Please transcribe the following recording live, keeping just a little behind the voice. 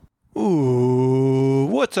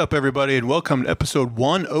What's up, everybody, and welcome to episode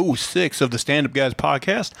 106 of the Stand Up Guys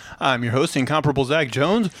podcast. I'm your host, Incomparable Zach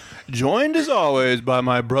Jones, joined as always by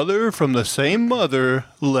my brother from the same mother,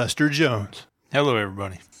 Lester Jones. Hello,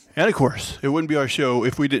 everybody. And of course, it wouldn't be our show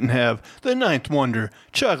if we didn't have the Ninth Wonder,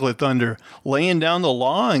 Chocolate Thunder, laying down the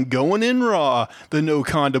law and going in raw, the no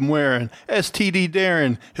condom wearing, STD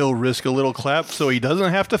Darren. He'll risk a little clap so he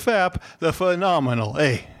doesn't have to fap, the phenomenal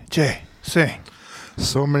AJ Singh.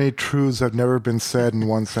 So many truths have never been said in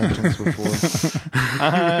one sentence before.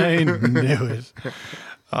 I knew it.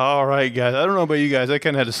 All right, guys. I don't know about you guys. I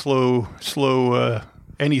kind of had a slow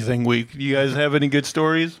anything week. You guys have any good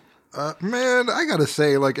stories? Man, I gotta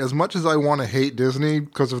say, like, as much as I want to hate Disney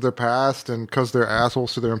because of their past and because they're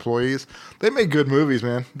assholes to their employees, they make good movies,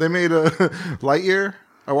 man. They made Lightyear.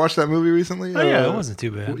 I watched that movie recently. Oh, yeah, it wasn't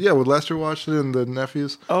too bad. Yeah, with Lester watched it and the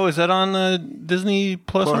nephews. Oh, is that on Disney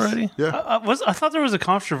Plus already? Yeah. I thought there was a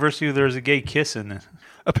controversy. There was a gay kiss in it.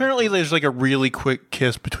 Apparently, there's like a really quick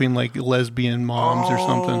kiss between like lesbian moms or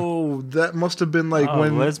something. Oh, that must have been like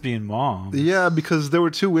when lesbian mom. Yeah, because there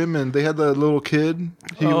were two women. They had the little kid.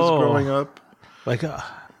 He was growing up. Like,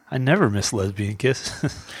 I never missed lesbian kiss.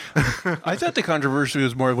 I thought the controversy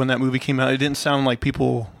was more when that movie came out. It didn't sound like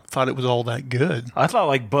people thought it was all that good. I thought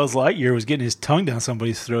like Buzz Lightyear was getting his tongue down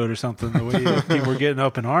somebody's throat or something. The way people were getting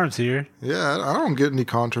up in arms here. Yeah, I don't get any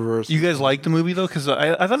controversy. You guys liked the movie though, because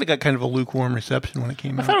I thought it got kind of a lukewarm reception when it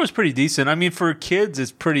came out. I thought it was pretty decent. I mean, for kids,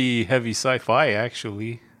 it's pretty heavy sci-fi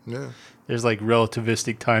actually. Yeah. There's like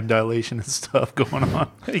relativistic time dilation and stuff going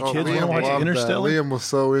on. Hey kids, want to watch loved Interstellar? Liam was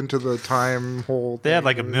so into the time whole thing. They had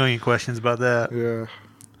like a million questions about that. Yeah.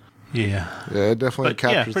 Yeah. Yeah, it definitely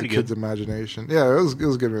captures the pretty kid's good. imagination. Yeah, it was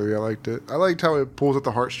a good movie. I liked it. I liked how it pulls at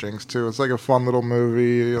the heartstrings, too. It's like a fun little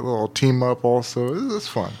movie, a little team-up also. It's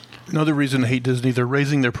fun. Another reason to hate Disney, they're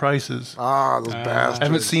raising their prices. Ah, those bastards. I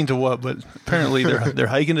haven't seen to what, but apparently they're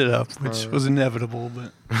hiking it up, which was inevitable,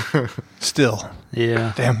 but still.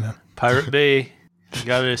 Yeah. Damn them. Pirate Bay. You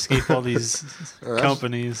got to escape all these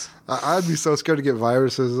companies. I'd be so scared to get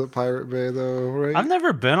viruses at Pirate Bay, though, right? I've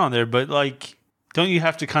never been on there, but like, don't you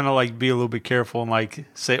have to kind of like be a little bit careful and like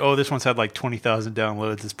say, oh, this one's had like 20,000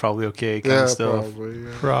 downloads. It's probably okay kind of stuff. Probably, yeah.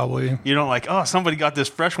 Probably. You don't like, oh, somebody got this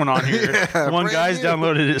fresh one on here. One guy's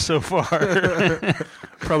downloaded it so far.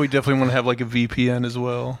 Probably definitely want to have like a VPN as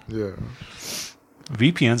well. Yeah.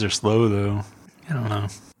 VPNs are slow though. I don't know.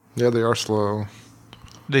 Yeah, they are slow.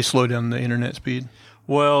 They slow down the internet speed.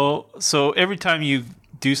 Well, so every time you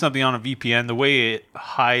do something on a VPN, the way it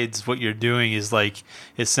hides what you're doing is like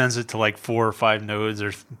it sends it to like 4 or 5 nodes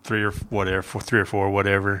or 3 or whatever, 3 or 4,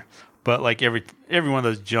 whatever. But like every one of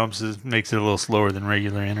those jumps makes it a little slower than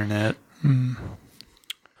regular internet.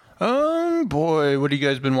 Boy, what have you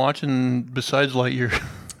guys been watching besides Lightyear?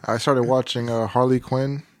 I started watching Harley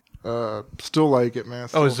Quinn. Still like it, man.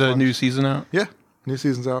 Oh, is Still the fun. new season out? Yeah, new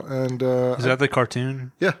season's out. And Is that the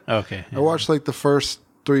cartoon? yeah. Okay. I watched like the first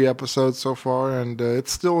 3 episodes so far, and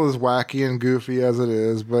it's still as wacky and goofy as it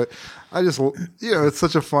is. But I just, it's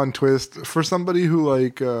such a fun twist for somebody who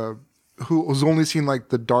like who's only seen like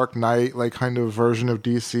the Dark Knight, like kind of version of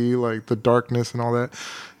DC, like the darkness and all that.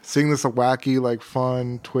 Seeing this a wacky, like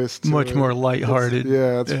fun twist, Much more lighthearted.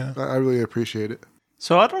 I really appreciate it.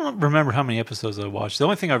 So I don't remember how many episodes I watched. The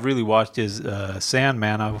only thing I've really watched is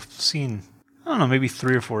Sandman. I've seen, I don't know, maybe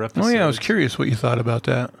 3 or 4 episodes. Oh yeah, I was curious what you thought about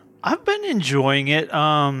that. I've been enjoying it.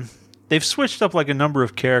 They've switched up like a number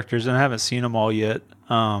of characters, and I haven't seen them all yet.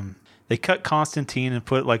 They cut Constantine and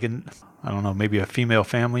put like I don't know, maybe a female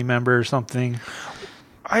family member or something.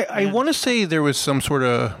 I want to say there was some sort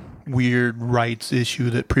of weird rights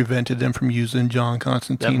issue that prevented them from using John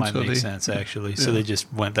Constantine. That might make sense, actually. So they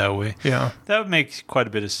just went that way. Yeah. That would make quite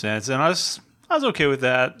a bit of sense. And I was okay with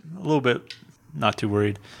that. A little bit, not too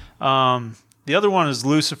worried. The other one is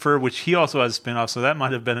Lucifer, which he also has a spinoff, so that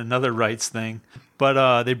might have been another rights thing.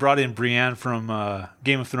 But they brought in Brienne from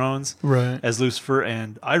Game of Thrones as Lucifer,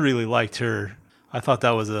 and I really liked her. I thought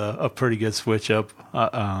that was a pretty good switch up.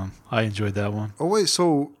 I enjoyed that one. Oh wait,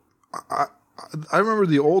 so I remember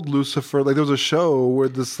the old Lucifer. Like there was a show where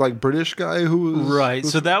this like British guy who was Right.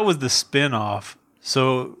 So that was the spin-off.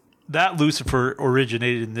 So that Lucifer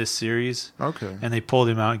originated in this series. Okay. And they pulled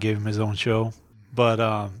him out and gave him his own show.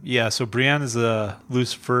 But yeah, so Brienne is a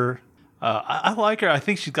Lucifer. I like her. I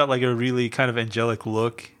think she's got like a really kind of angelic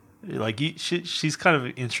look. Like she's kind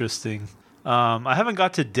of interesting. I haven't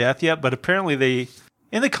got to death yet, but apparently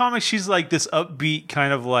in the comics she's like this upbeat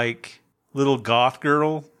kind of like little goth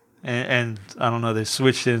girl. And I don't know, they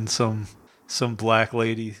switched in some black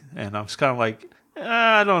lady, and I was kind of like,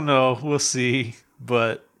 I don't know, we'll see.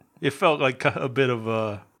 But it felt like a bit of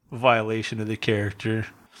a violation of the character.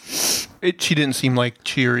 She didn't seem like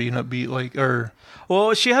cheery and upbeat, like or.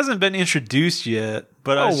 Well, she hasn't been introduced yet,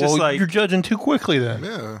 but I was just like, you're judging too quickly then.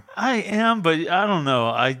 Yeah. I am, but I don't know.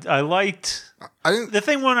 I liked I didn't. the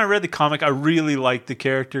thing when I read the comic. I really liked the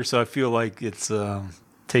character, so I feel like it's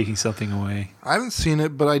taking something away. I haven't seen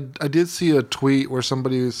it, but I did see a tweet where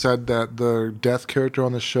somebody said that the death character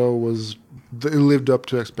on the show it lived up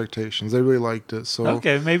to expectations. They really liked it. So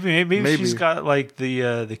Okay, maybe she's got like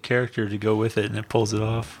the character to go with it, and it pulls it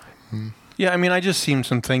off. Yeah, I mean, I just seen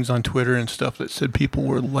some things on Twitter and stuff that said people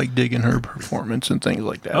were like digging her performance and things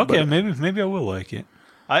like that. Okay, but, maybe I will like it.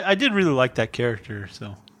 I did really like that character,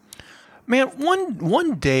 so. man,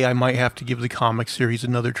 one day I might have to give the comic series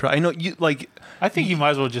another try. I know you like. I think you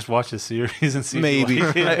might as well just watch the series and see. Maybe.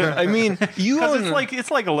 If you like it. I mean, you own it's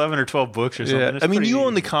like 11 or 12 books or something. Yeah, It's I mean, pretty- you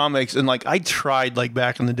own the comics, and like I tried like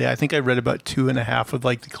back in the day. I think I read about 2.5 of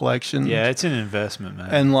like the collection. Yeah, it's an investment, man.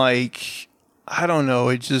 and like I don't know,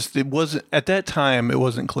 it wasn't at that time. It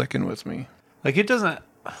wasn't clicking with me. Like it doesn't.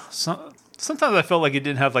 Sometimes I felt like it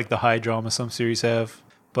didn't have like the high drama some series have,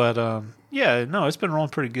 but yeah, no, it's been rolling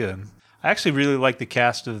pretty good. I actually really like the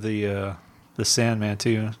cast of the Sandman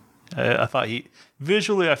too. I thought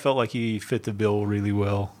visually I felt like he fit the bill really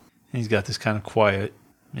well. And he's got this kind of quiet,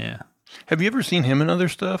 yeah. Have you ever seen him in other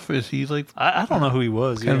stuff? Is he like? I don't know who he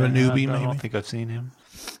was. Kind of a newbie, I maybe? don't think I've seen him.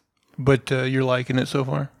 But you're liking it so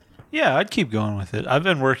far. Yeah, I'd keep going with it. I've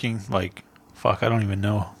been working like I don't even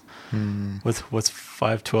know. What's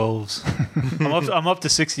 5/12s? I'm up to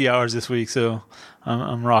 60 hours this week, so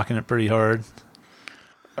I'm rocking it pretty hard.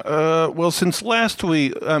 Well, since last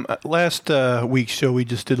week's show, we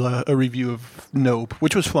just did a review of Nope,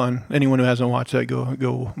 which was fun. Anyone who hasn't watched that,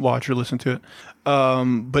 go watch or listen to it.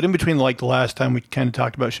 But in between, like the last time, we kind of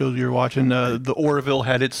talked about shows we were watching. The Orville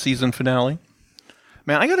had its season finale.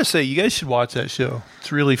 Man, I gotta say, you guys should watch that show.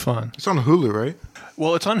 It's really fun. It's on Hulu, right?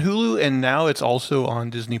 Well, it's on Hulu, and now it's also on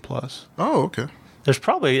Disney Plus. Oh, okay. There's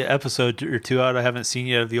probably an episode or two out I haven't seen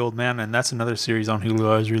yet of The Old Man, and that's another series on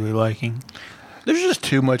Hulu I was really liking. There's just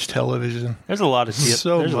too much television. There's a lot of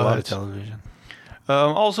So a lot of much. television.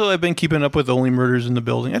 Also, I've been keeping up with Only Murders in the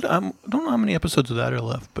Building. I don't know how many episodes of that are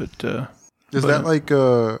left, but Is that like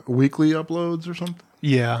weekly uploads or something?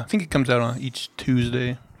 yeah, I think it comes out on each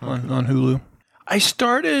Tuesday on Hulu. I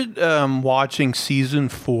started watching season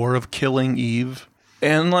 4 of Killing Eve,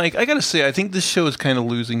 and like I gotta say, I think this show is kind of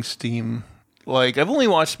losing steam. Like I've only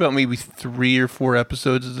watched about maybe 3 or 4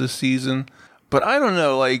 episodes of this season, but I don't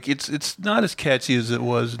know. Like it's not as catchy as it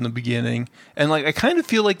was in the beginning, and like I kind of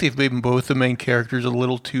feel like they've made both the main characters a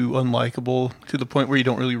little too unlikable to the point where you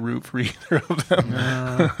don't really root for either of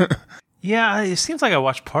them. Yeah, it seems like I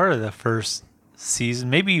watched part of the first season,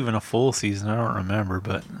 maybe even a full season. I don't remember,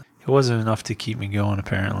 but it wasn't enough to keep me going,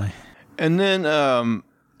 apparently. And then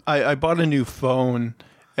I bought a new phone,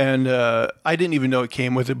 and I didn't even know it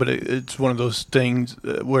came with it, but it's one of those things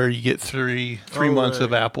where you get three months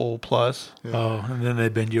of Apple Plus. Yeah. Oh, and then they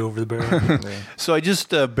bend you over the barrel. So I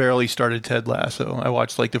just barely started Ted Lasso. I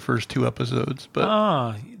watched like the first 2 episodes, but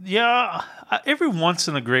Oh, yeah. Every once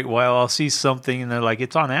in a great while, I'll see something, and they're like,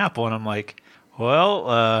 it's on Apple, and I'm like,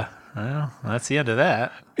 well, that's the end of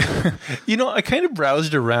that. you know, I kind of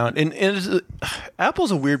browsed around, and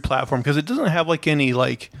Apple's a weird platform because it doesn't have like any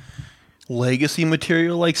like legacy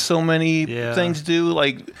material like so many things do.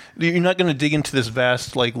 Like you're not going to dig into this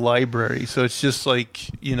vast like library, so it's just like,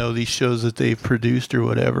 you know, these shows that they've produced or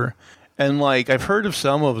whatever. And like I've heard of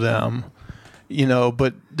some of them, you know,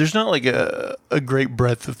 but there's not like a great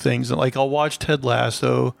breadth of things. Like I'll watch Ted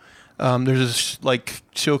Lasso. There's this like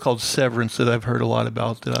show called Severance that I've heard a lot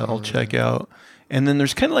about that I'll check out. And then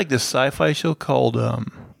there's kind of like this sci-fi show called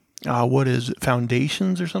what is it,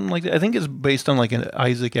 Foundations or something like that. I think it's based on like an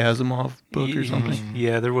Isaac Asimov book or something.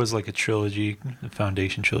 Yeah, there was like a trilogy, the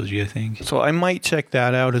Foundation trilogy, I think. So I might check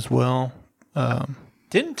that out as well.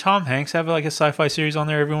 Didn't Tom Hanks have like a sci-fi series on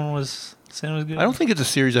there? Everyone was saying it was good. I don't think it's a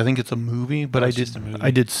series. I think it's a movie, but it's just a movie.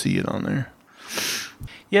 I did see it on there.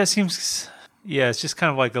 Yeah, it seems. Yeah, it's just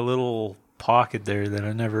kind of like a little pocket there that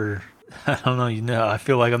I never. I don't know. I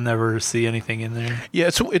feel like I'll never see anything in there. Yeah,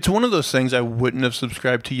 it's one of those things I wouldn't have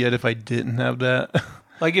subscribed to yet if I didn't have that.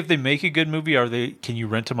 Like if they make a good movie, can you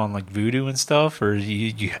rent them on like Vudu and stuff, or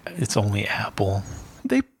it's only Apple?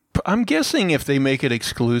 I'm guessing if they make it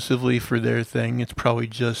exclusively for their thing, it's probably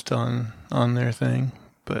just on their thing.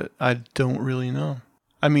 But I don't really know.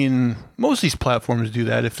 I mean, most of these platforms do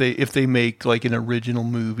that. If they make like an original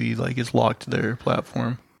movie, like it's locked to their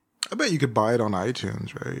platform. I bet you could buy it on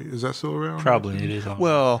iTunes, right? Is that still around? Probably it is.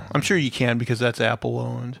 Well, I'm sure you can because that's Apple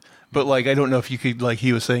owned. But like, I don't know if you could, like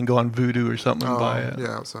he was saying, go on Vudu or something and buy it.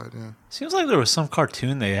 Yeah, outside. Yeah. Seems like there was some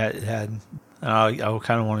cartoon they had I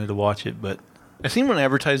kind of wanted to watch it, but I seen one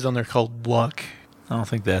advertised on there called Luck. I don't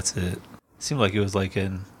think that's it. It seemed like it was like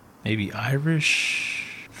an maybe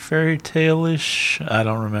Irish fairy tale-ish. I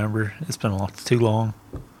don't remember. It's been too long.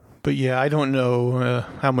 But yeah, I don't know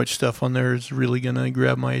how much stuff on there is really gonna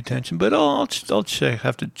grab my attention. But I'll check.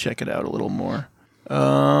 Have to check it out a little more. Boy,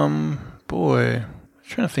 I'm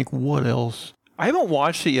trying to think what else. I haven't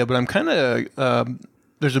watched it yet, but I'm kind of.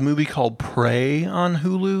 There's a movie called Prey on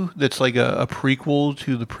Hulu that's like a prequel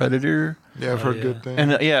to The Predator. Yeah, I've heard good things.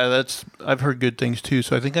 And I've heard good things too.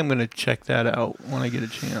 So I think I'm gonna check that out when I get a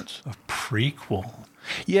chance. A prequel.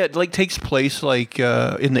 Yeah, it like takes place like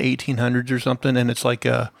in the 1800s or something, and it's like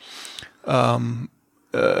a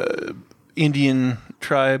Indian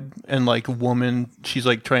tribe, and like a woman, she's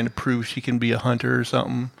like trying to prove she can be a hunter or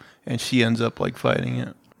something, and she ends up like fighting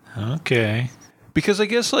it. Okay. Because I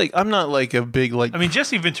guess like I'm not like a big like. I mean,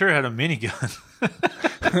 Jesse Ventura had a minigun.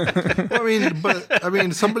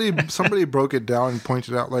 Somebody broke it down and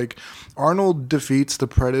pointed out like Arnold defeats the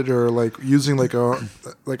Predator like using like a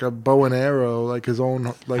bow and arrow, like his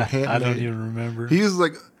own like hand. I don't even remember. He used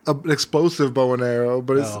like an explosive bow and arrow,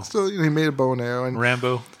 but it's still he made a bow and arrow. And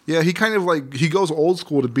Rambo. Yeah, he kind of like he goes old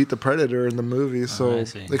school to beat the Predator in the movie, so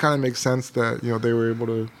it kind of makes sense that they were able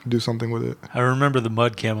to do something with it. I remember the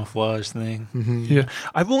mud camouflage thing. Mm-hmm. Yeah,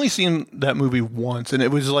 I've only seen that movie once, and it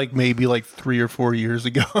was like maybe like 3 or 4 years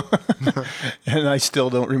ago, and I still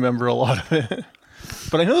don't remember a lot of it.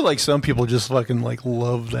 But I know like some people just fucking like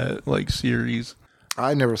love that like series.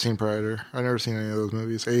 I never seen Predator. I never seen any of those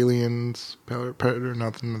movies. Aliens, Predator,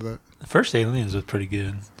 nothing of that. The first Aliens was pretty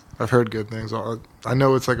good. I've heard good things. I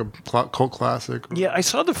know it's like a cult classic. Yeah, I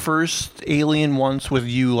saw the first Alien once with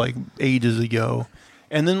you like ages ago.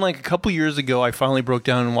 And then like a couple years ago, I finally broke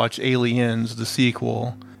down and watched Aliens, the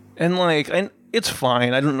sequel. And like, it's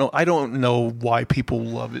fine. I don't know why people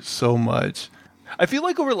love it so much. I feel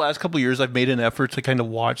like over the last couple years, I've made an effort to kind of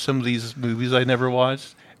watch some of these movies I never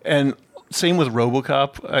watched. And same with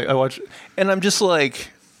RoboCop. I watch, and I'm just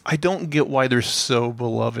like, I don't get why they're so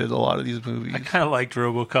beloved, a lot of these movies. I kind of liked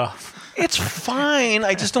RoboCop. It's fine.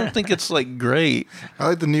 I just don't think it's like great. I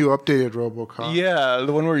like the new updated RoboCop. Yeah,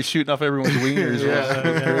 the one where he's shooting off everyone's wieners.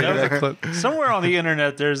 That clip. Somewhere on the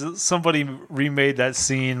internet, there's somebody remade that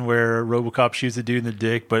scene where RoboCop shoots a dude in the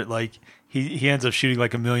dick, but like he ends up shooting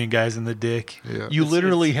like a million guys in the dick. Yeah. You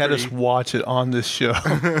literally had us watch it on this show.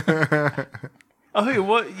 Oh, hey,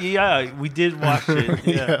 what? Yeah, we did watch it.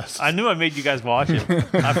 Yeah. Yes. I knew I made you guys watch it.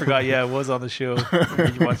 I forgot. Yeah, it was on the show.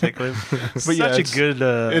 Did you watch that clip? But Such yeah, a good.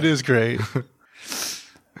 It is great. It's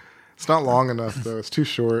not long enough though. It's too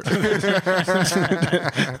short. They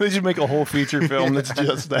should make a whole feature film that's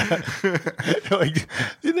just that. Like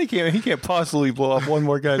he can't possibly blow off one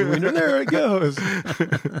more guy's wiener. There it goes.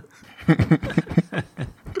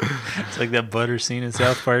 It's like that butter scene in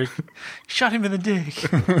South Park. Shot him in the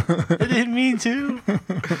dick. I didn't mean to.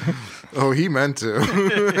 Oh, he meant to.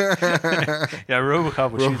 Yeah,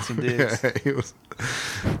 RoboCop was shooting some dicks. Yeah, he was.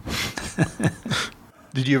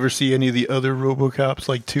 Did you ever see any of the other RoboCops,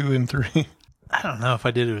 like 2 and 3? I don't know if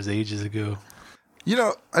I did. It was ages ago.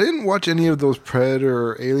 I didn't watch any of those Predator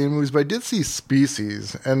or Alien movies, but I did see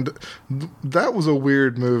Species, and that was a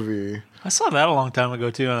weird movie. I saw that a long time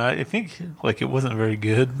ago too, and I think like it wasn't very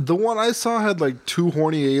good. The one I saw had like 2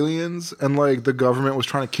 horny aliens, and like the government was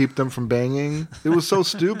trying to keep them from banging. It was so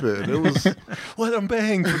stupid. It was Let them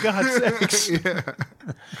bang, for God's sakes. yeah.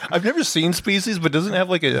 I've never seen Species, but doesn't it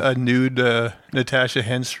have like a nude Natasha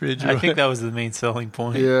Henstridge? I think that was the main selling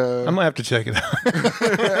point. Yeah. I might have to check it out.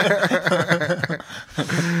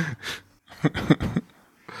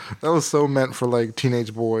 That was so meant for like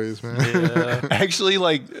teenage boys, man. Yeah. Actually,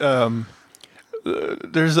 like, I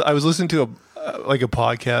was listening to a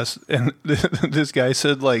podcast, and this guy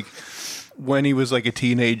said like when he was like a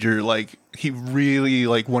teenager, like he really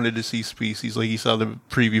like wanted to see Species, like he saw the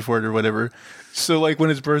preview for it or whatever. So like when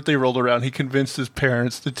his birthday rolled around, he convinced his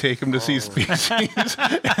parents to take him to see Species,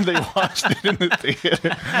 and they watched it in the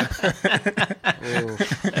theater.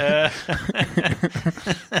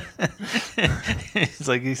 He's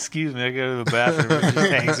like, excuse me, I go to the bathroom, and he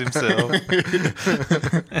just hangs himself.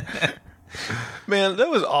 Man, that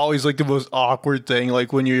was always like the most awkward thing.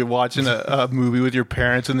 Like when you're watching a movie with your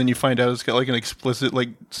parents, and then you find out it's got like an explicit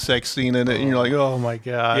like sex scene in it, and you're like, "Oh my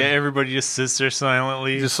god!" Yeah, everybody just sits there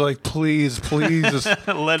silently. Just like, please, just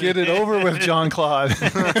get it over with, John Claude.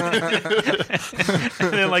 And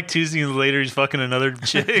then like 2 scenes later, he's fucking another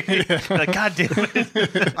chick. Like, God damn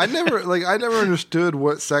it! I never understood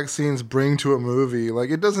what sex scenes bring to a movie. Like,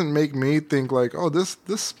 it doesn't make me think like, oh, this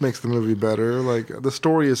makes the movie better. Like, the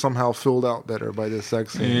story is somehow filled out better by this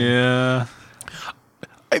sex scene. Yeah.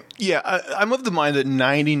 I'm of the mind that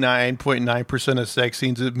 99.9% of sex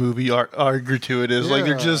scenes in the movie are gratuitous. Like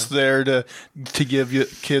they're Yeah. just there to give you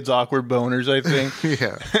kids awkward boners, I think.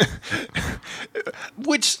 Yeah.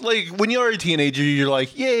 Which, like, when you're a teenager, you're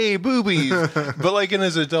like, yay, boobies. But like,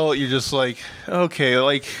 as an adult, you're just like, okay,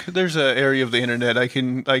 like, there's an area of the internet I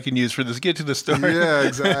can use for this. Get to the story. Yeah,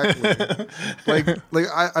 exactly. like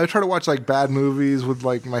I try to watch like bad movies with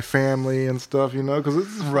like my family and stuff, you know, because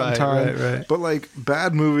it's a fun time. Right. But like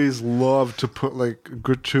bad movies love to put like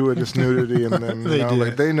gratuitous nudity in them. You know, do.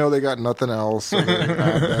 like they know they got nothing else, so they add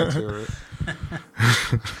that to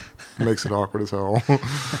it. Makes it awkward as hell.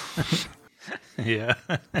 Yeah.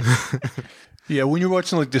 Oh, When you're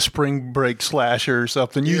watching like the Spring Break slasher or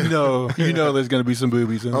something, you know there's going to be some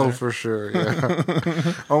boobies in Oh, there. for sure.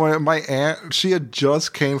 Yeah. My aunt, she had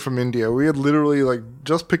just came from India. We had literally like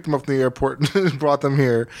just picked them up from the airport and brought them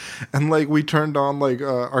here. And like we turned on like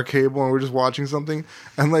our cable and we're just watching something.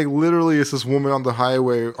 And like literally it's this woman on the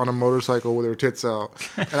highway on a motorcycle with her tits out.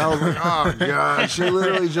 And I was like, oh God, she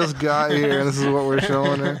literally just got here and this is what we're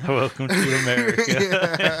showing her. Welcome to America.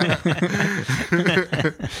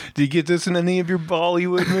 Do you get this in any of your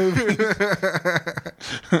Bollywood movies?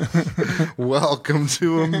 Welcome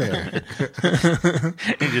to America.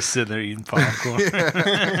 And just sitting there eating popcorn.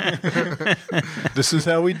 This is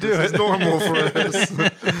how we do It's it. normal for us.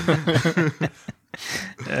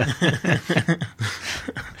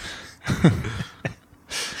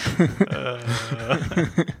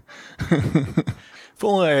 If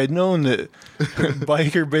only I had known that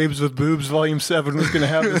Biker Babes with Boobs Volume 7 was going to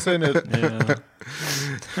have this in it. Yeah.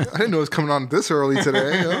 I didn't know it was coming on this early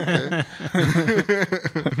today. Okay.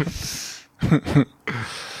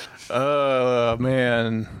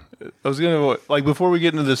 Man. I was going to, like, before we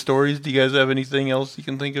get into the stories, do you guys have anything else you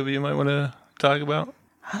can think of you might want to talk about?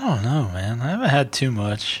 I don't know, man. I haven't had too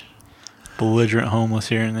much belligerent homeless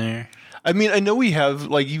here and there. I mean, I know we have,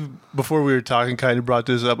 like, before we were talking, kind of brought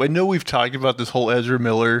this up. I know we've talked about this whole Ezra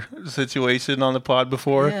Miller situation on the pod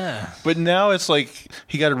before. Yeah. But now it's like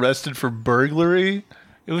he got arrested for burglary.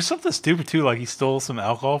 It was something stupid, too. Like he stole some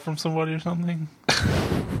alcohol from somebody or something.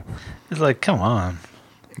 It's like, come on.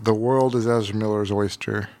 The world is Ezra Miller's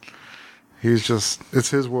oyster. He's just, it's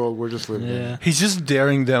his world. We're just living in it. Yeah. He's just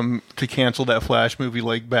daring them to cancel that Flash movie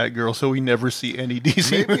like Batgirl so we never see any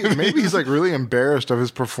DC movies. Maybe he's like really embarrassed of his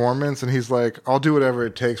performance and he's like, I'll do whatever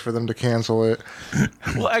it takes for them to cancel it.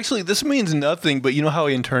 Well, actually, this means nothing, but you know how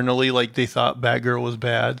internally, like, they thought Batgirl was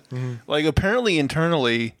bad? Like, apparently,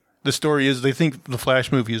 internally, the story is they think the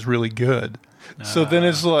Flash movie is really good. So then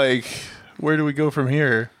it's like, where do we go from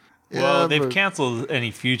here? Well, Yeah, they've but- canceled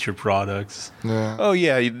any future products. Yeah. Oh,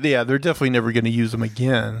 yeah, they're definitely never going to use them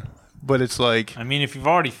again. But it's like, I mean, if you've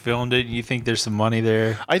already filmed it, you think there's some money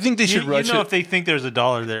there. I think they should rush You know, it. if they think there's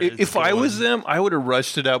 $1 there. If I was them, I would have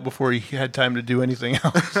rushed it out before he had time to do anything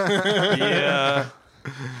else. Yeah.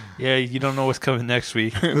 Yeah, you don't know what's coming next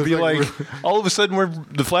week. Be like, all of a sudden,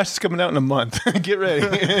 the Flash is coming out in a month. Get ready.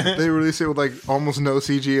 They release it with like almost no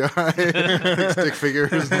CGI, like stick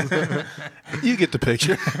figures. You get the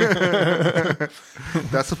picture.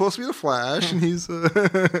 That's supposed to be the Flash, and he's.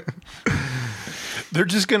 They're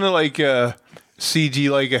just gonna like CG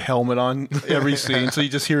like a helmet on every scene, so you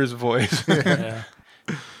just hear his voice. Yeah.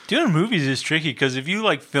 Doing movies is tricky because if you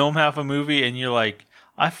like film half a movie and you're like,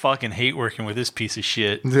 I fucking hate working with this piece of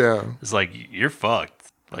shit. Yeah. It's like you're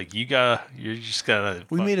fucked. Like you just gotta.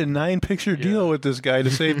 We made a 9-picture deal with this guy to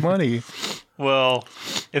save money. Well,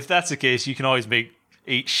 if that's the case, you can always make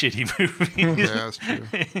 8 shitty movies. Yeah, that's true.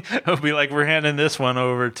 It'll be like we're handing this one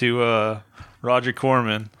over to Roger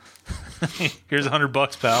Corman. Here's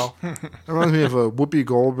 $100, pal. It reminds me of Whoopi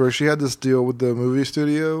Goldberg. She had this deal with the movie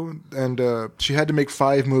studio, and she had to make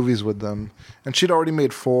 5 movies with them. And she'd already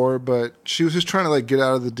made 4, but she was just trying to like get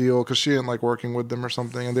out of the deal because she didn't like working with them or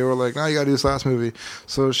something. And they were like, "No, you got to do this last movie."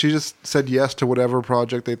 So she just said yes to whatever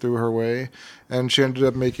project they threw her way, and she ended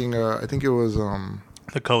up making I think it was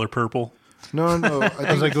The Color Purple. no. I I was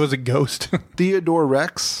think like, it was a ghost. Theodore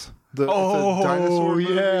Rex. It's a dinosaur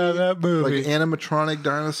movie. that movie. Like animatronic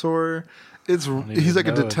dinosaur. He's like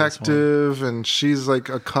a know this detective and she's like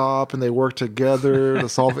a cop and they work together to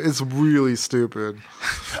solve it. It's really stupid.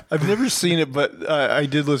 I've never seen it, but I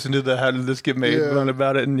did listen to the How Did This Get Made Yeah. one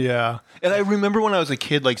about it, and yeah. And I remember when I was a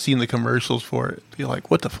kid, like seeing the commercials for it. Be like,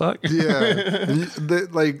 what the fuck? Yeah.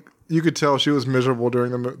 Like you could tell she was miserable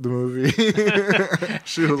during the movie.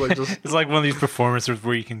 She was like just It's like one of these performances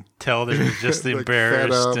where you can tell they're just Like,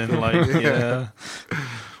 embarrassed fed up. and like, Yeah.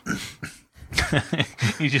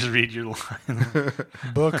 you just read your line.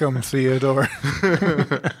 Book 'em, Theodore.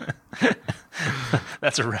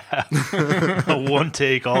 That's a wrap. A one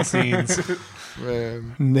take, all scenes.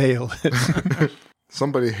 Man, Nailed it.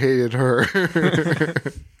 somebody hated her.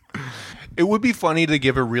 It would be funny to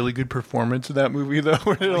give a really good performance in that movie, though.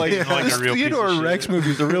 Where they're like, Like a this real piece of Theodore shit." Rex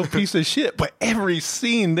movie is a real piece of shit, but every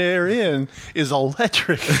scene therein is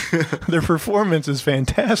electric. Their performance is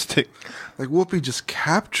fantastic. Like Whoopi just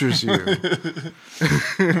captures you.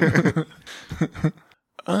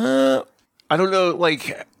 I don't know.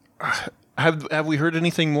 Like, have we heard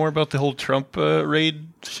anything more about the whole Trump raid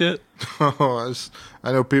shit?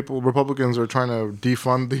 I know Republicans are trying to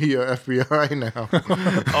defund the FBI now.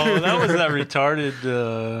 Oh, that was that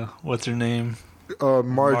retarded. What's her name?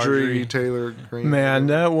 Marjorie Taylor Greene. Man,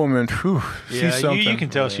 that woman. Whew, Yeah, she's something. you can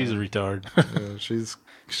tell she's a retard. Yeah, she's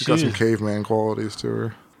got some caveman qualities to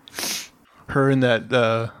her. Her and that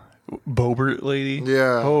Boebert lady.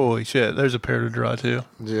 Yeah. Holy shit! There's a pair to draw too.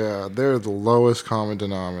 Yeah, they're the lowest common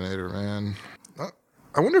denominator, man.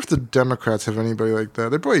 I wonder if the Democrats have anybody like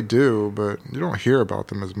that. They probably do, but you don't hear about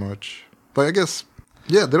them as much. But I guess,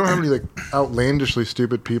 yeah, they don't have any like outlandishly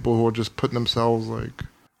stupid people who are just putting themselves like.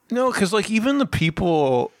 No, because like even the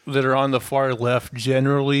people that are on the far left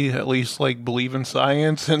generally, at least like believe in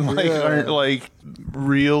science and like Yeah. aren't like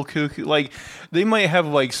real cuckoo. Like they might have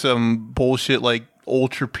like some bullshit like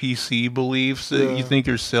ultra PC beliefs that Yeah. you think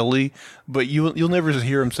are silly, but you'll never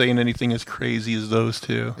hear them saying anything as crazy as those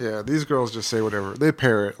two. Yeah, these girls just say whatever. They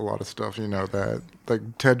parrot a lot of stuff, you know that.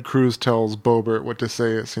 Like Ted Cruz tells Boebert what to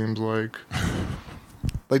say. It seems like.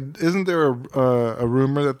 Like, isn't there a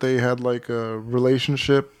rumor that they had like a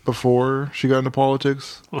relationship before she got into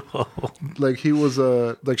politics? Like she was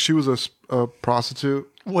a prostitute.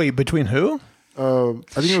 Wait, between who? I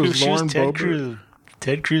think it was She Lauren Ted Boebert. Cruz.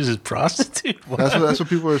 Ted Cruz's prostitute. What? That's what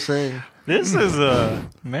people are saying. This is a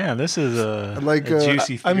Like, a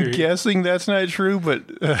juicy theory. I'm guessing that's not true, but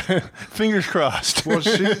fingers crossed. Well,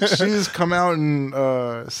 she's come out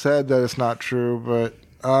and said that it's not true, but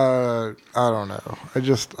I don't know.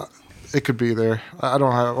 It could be there. I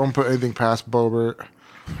won't put anything past Boebert.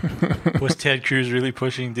 Was Ted Cruz really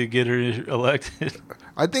pushing to get her elected?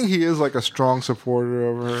 I think he is like a strong supporter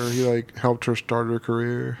of her. He like helped her start her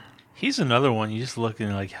career. He's another one. You just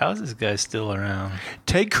looking like, how is this guy still around?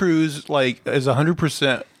 Ted Cruz like is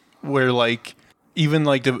 100% where like even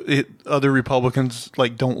like the other Republicans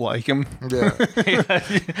like don't like him. Yeah.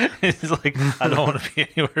 It's like, I don't want to be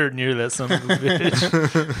anywhere near that son of a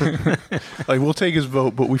bitch. Like we'll take his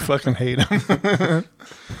vote, but we fucking hate him.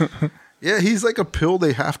 Yeah, he's like a pill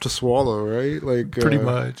they have to swallow, right? Like Pretty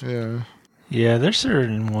much. Yeah. Yeah, there's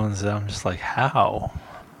certain ones that I'm just like, how?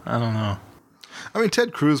 I don't know. I mean,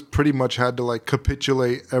 Ted Cruz pretty much had to like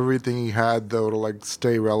capitulate everything he had though to like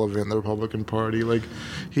stay relevant in the Republican Party. Like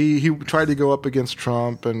he tried to go up against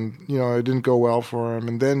Trump, and you know it didn't go well for him.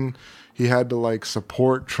 And then he had to like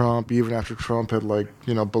support Trump even after Trump had like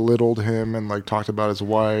belittled him and like talked about his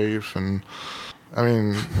wife. And I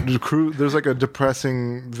mean, there's like a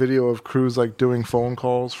depressing video of Cruz like doing phone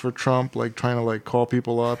calls for Trump, like trying to like call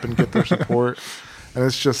people up and get their support, and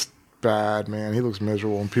it's just bad, man. He looks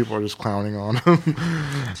miserable, and people are just clowning on him.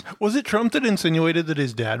 Was it Trump that insinuated that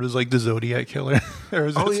his dad was like the Zodiac killer? Or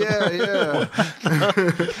was Oh it yeah.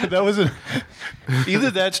 that was either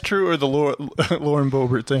that's true or the Lauren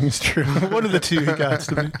Boebert thing is true. One of the two got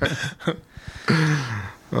to be.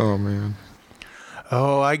 Oh man,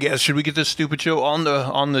 Oh, I guess should we get this stupid show on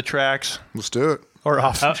the tracks let's do it. or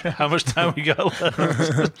off the tracks? How much time we got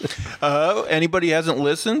left? Anybody hasn't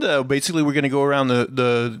listened? Basically, we're going to go around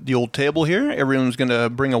the old table here. Everyone's going to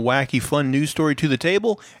bring a wacky, fun news story to the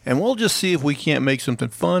table, and we'll just see if we can't make something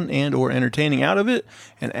fun and or entertaining out of it.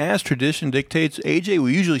 And as tradition dictates, AJ,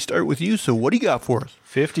 we usually start with you. So what do you got for us?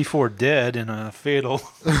 54 dead in a fatal.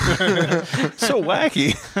 So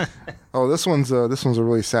wacky. Oh, this one's a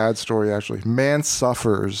really sad story actually. Man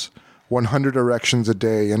suffers 100 erections a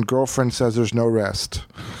day, and girlfriend says there's no rest.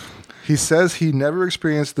 He says he never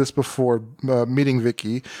experienced this before meeting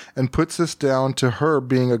Vicky, and puts this down to her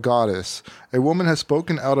being a goddess. A woman has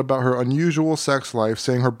spoken out about her unusual sex life,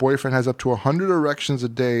 saying her boyfriend has up to 100 erections a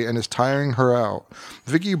day and is tiring her out.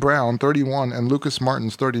 Vicky Brown, 31, and Lucas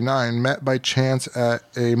Martins, 39, met by chance at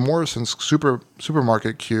a Morrison's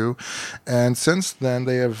supermarket queue, and since then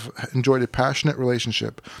they have enjoyed a passionate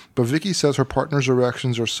relationship. But Vicky says her partner's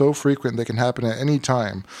erections are so frequent they can happen at any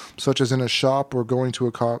time, such as in a shop or going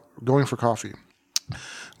for coffee.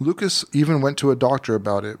 Lucas even went to a doctor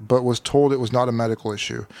about it, but was told it was not a medical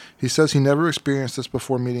issue. He says he never experienced this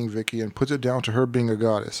before meeting Vicky and puts it down to her being a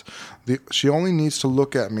goddess. She only needs to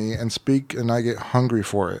look at me and speak, and I get hungry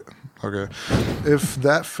for it. Okay. If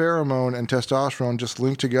that pheromone and testosterone just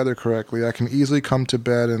link together correctly, I can easily come to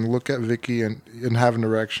bed and look at Vicky and have an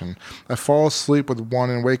erection. I fall asleep with one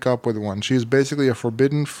and wake up with one. She is basically a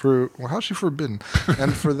forbidden fruit. Well, how's she forbidden?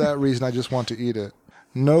 And for that reason, I just want to eat it.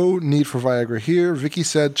 No need for Viagra here. Vicky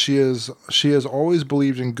said she has always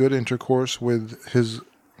believed in good intercourse with his...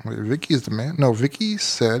 Wait, Vicky is the man? No, Vicky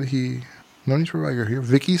said he... No need for Viagra here.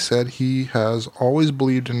 Vicky said he has always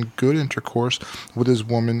believed in good intercourse with his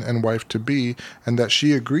woman and wife-to-be, and that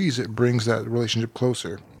she agrees it brings that relationship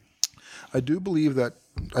closer. I do believe that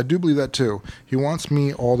too. He wants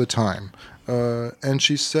me all the time. And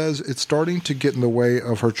she says it's starting to get in the way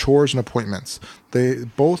of her chores and appointments. They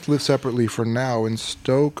both live separately for now in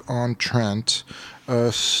Stoke-on-Trent,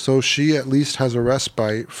 so she at least has a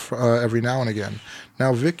respite every now and again.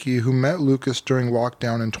 Now, Vicky, who met Lucas during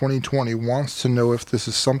lockdown in 2020, wants to know if this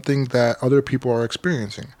is something that other people are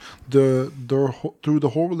experiencing. Through the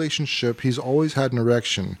whole relationship, he's always had an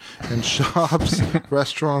erection. In shops,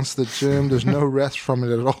 restaurants, the gym, there's no rest from it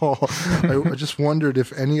at all. I just wondered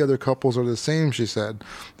if any other couples are the same, she said.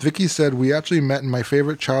 Vicky said, we actually met in my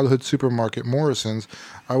favorite childhood supermarket, Morrison's.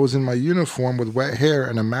 I was in my uniform with wet hair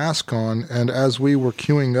and a mask on, and as we were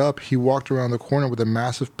queuing up, he walked around the corner with a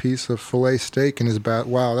massive piece of filet steak in his back.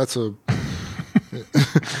 Wow, that's a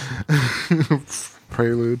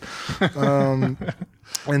prelude.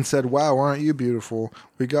 And said, wow, aren't you beautiful?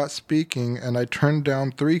 We got speaking, and I turned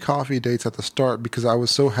down 3 coffee dates at the start because I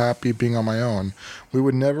was so happy being on my own. We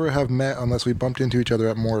would never have met unless we bumped into each other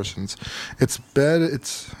at Morrison's.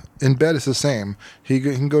 In bed, it's the same. He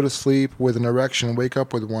can go to sleep with an erection and wake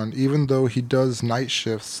up with one. Even though he does night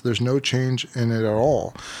shifts, there's no change in it at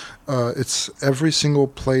all. It's every single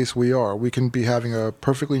place we are. We can be having a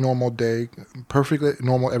perfectly normal day, perfectly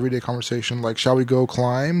normal everyday conversation, like, shall we go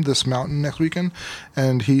climb this mountain next weekend?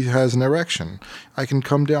 And he has an erection. I can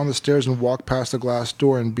come down the stairs and walk past the glass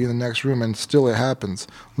door and be in the next room, and still it happens.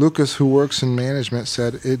 Lucas, who works in management,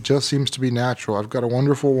 said, it just seems to be natural. I've got a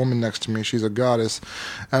wonderful woman next to me. She's a goddess.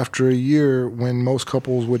 After a year, when most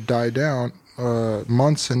couples would die down,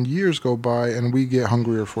 months and years go by and we get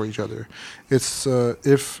hungrier for each other. It's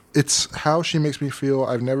how she makes me feel.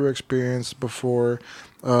 I've never experienced before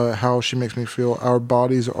how she makes me feel. Our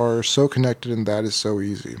bodies are so connected, and that is so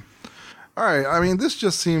easy. All right, I mean, this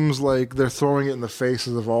just seems like they're throwing it in the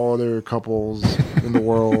faces of all other couples in the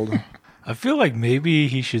world. I feel like maybe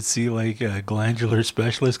he should see like a glandular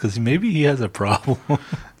specialist because maybe he has a problem.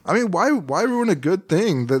 I mean, why ruin a good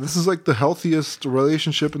thing? That this is like the healthiest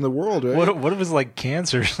relationship in the world, right? What if it's like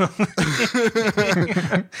cancer or something?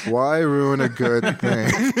 Why ruin a good thing?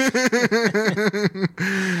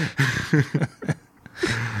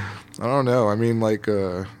 I don't know. I mean, like,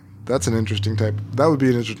 that's an interesting type. That would be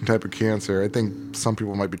an interesting type of cancer. I think some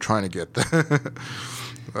people might be trying to get that,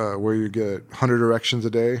 where you get 100 erections a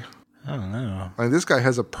day. I don't know. I mean, this guy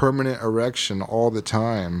has a permanent erection all the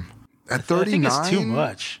time. At 39? I think it's too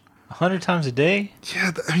much. 100 times a day?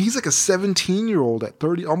 Yeah, he's like a 17-year-old at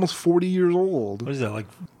 30, almost 40 years old. What is that,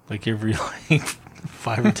 like every like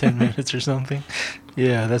 5 or 10 minutes or something?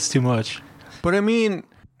 Yeah, that's too much. But I mean,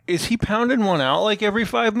 is he pounding one out like every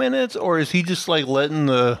 5 minutes, or is he just like letting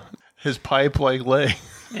his pipe like lay?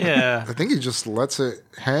 Yeah. I think he just lets it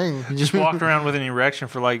hang. He just walked around with an erection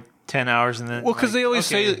for like 10 hours and then... Well, because like,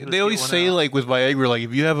 they always say like with Viagra, like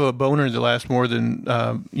if you have a boner that lasts more than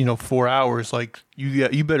 4 hours, like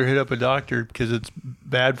you better hit up a doctor because it's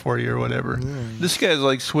bad for you or whatever. Yeah. This guy's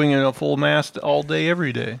like swinging a full mast all day,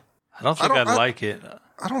 every day. I don't think I'd like it.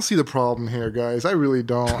 I don't see the problem here, guys. I really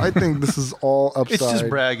don't. I think this is all upside. It's just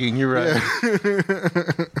bragging. You're right.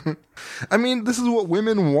 Yeah. I mean, this is what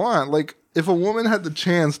women want. Like, if a woman had the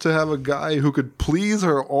chance to have a guy who could please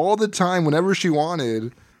her all the time whenever she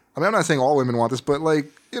wanted... I mean, I'm not saying all women want this, but,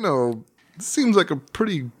 like, it seems like a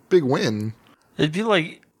pretty big win. It'd be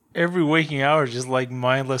like every waking hour just, like,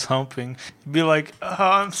 mindless humping. It'd be like, oh,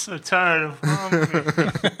 I'm so tired of humping.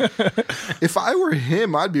 If I were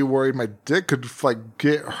him, I'd be worried my dick could, like,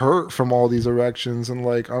 get hurt from all these erections and,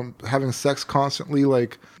 like, I'm having sex constantly.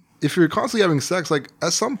 Like, if you're constantly having sex, like,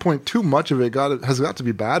 at some point, too much of it has got to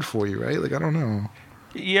be bad for you, right? Like, I don't know.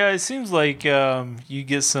 Yeah, it seems like you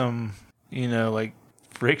get some, like,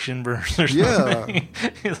 friction burns or something. Yeah.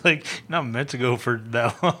 It's like not meant to go for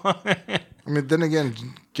that long. I mean, then again,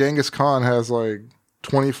 Genghis Khan has like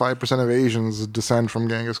 25% of Asians descend from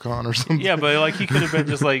Genghis Khan or something. Yeah, but like he could have been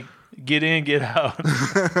just like get in, get out.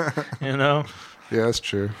 Yeah, that's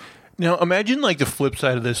true. Now, imagine like the flip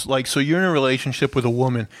side of this. Like, so you're in a relationship with a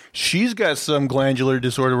woman. She's got some glandular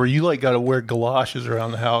disorder where you like got to wear galoshes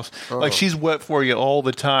around the house. Like, she's wet for you all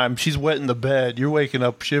the time. She's wet in the bed. You're waking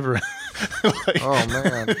up shivering. Like, Oh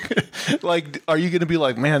man. like, are you going to be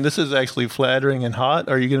like, man, this is actually flattering and hot?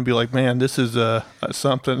 Or are you going to be like, man, this is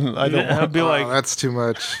something I don't want? I'd be like, That's too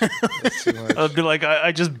much. That's too much. I'd be like,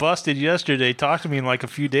 I just busted yesterday. Talk to me in like a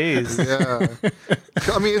few days. Yeah.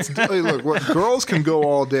 I mean, it's look. What girls can go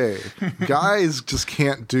all day. Guys just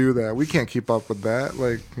can't do that. We can't keep up with that.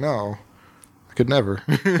 Like, no, I could never.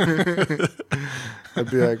 I'd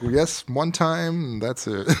be like, well, yes, one time, and that's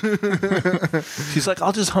it. She's like,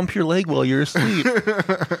 I'll just hump your leg while you're asleep.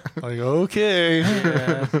 Like, okay.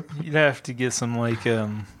 Yeah, you'd have to get some like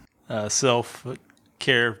self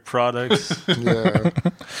care products. Yeah.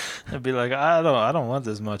 I'd be like, I don't want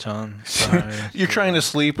this much on. Sorry. You're trying to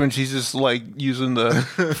sleep and she's just like using the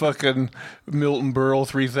fucking Milton Berle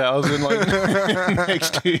 3000 like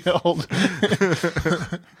next to you.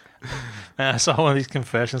 I saw one of these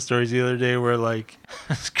confession stories the other day where like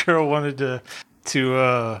this girl wanted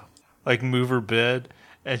to like move her bed,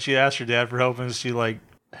 and she asked her dad for help, and she like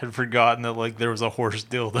had forgotten that like there was a horse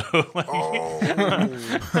dildo.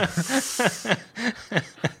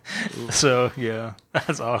 So yeah,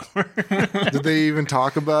 that's awkward. Did they even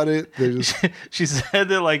talk about it? They just She said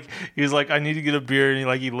that like he was like, I need to get a beer,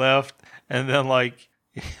 and he left, and then like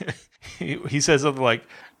he said something like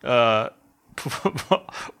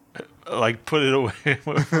like put it away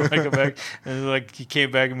when I come back, and like he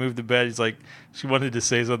came back and moved the bed. He's like, she wanted to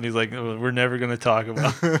say something. He's like, oh, we're never going to talk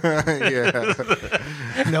about it.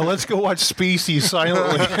 yeah. Now let's go watch Species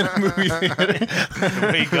silently in a movie theater. The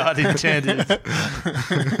way God intended.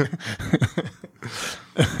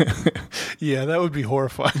 Yeah, that would be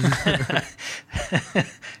horrifying.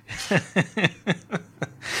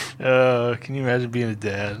 Can you imagine being a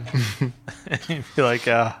dad? You'd be like,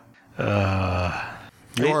 You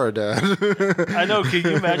are a dad. I know. Can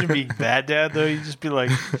you imagine being bad dad though? You'd just be like,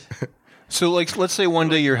 So, like, let's say one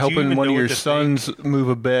day you're Do you helping even one know of your what to sons move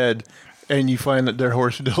a bed, and you find that their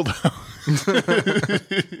horse dildo.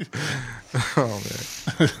 Oh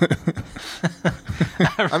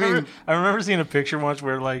man. I remember seeing a picture once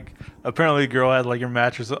where like apparently a girl had like her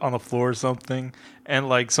mattress on the floor or something, and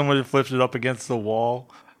like someone had flipped it up against the wall,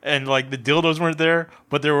 and like the dildos weren't there,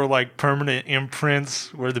 but there were like permanent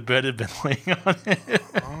imprints where the bed had been laying on it.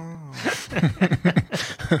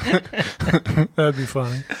 That'd be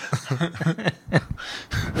funny.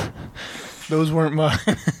 Those weren't mine.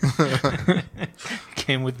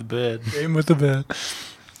 Came with the bed. Came with the bed.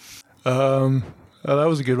 Oh, that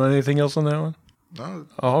was a good one. Anything else on that one? No.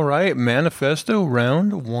 All right, Manifesto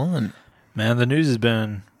round 1. Man, the news has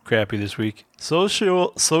been crappy this week.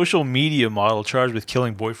 Social media model charged with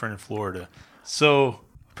killing boyfriend in Florida. So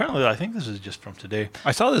apparently, I think this is just from today.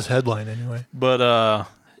 I saw this headline anyway. But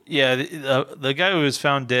yeah, the guy who was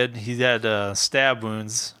found dead, he had stab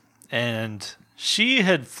wounds, and she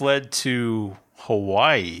had fled to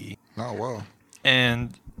Hawaii, Oh wow.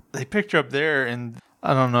 and they picked her up there, and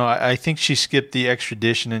I don't know. I think she skipped the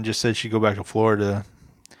extradition and just said she'd go back to Florida.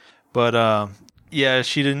 But yeah,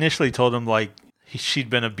 she'd initially told him like she'd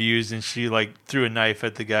been abused, and she like threw a knife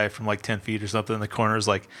at the guy from like 10 feet or something. And the coroner was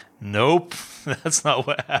like, "Nope, that's not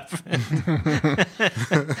what happened."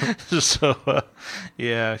 So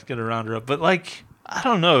yeah, gonna round her up. But like, I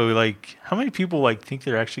don't know, like how many people like think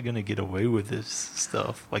they're actually gonna get away with this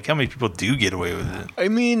stuff? Like how many people do get away with it? I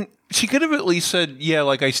mean, she could have at least said, yeah,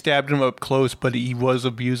 like I stabbed him up close, but he was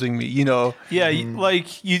abusing me, you know? Yeah,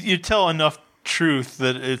 like you tell enough truth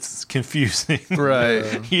that it's confusing.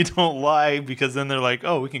 Right. You don't lie because then they're like,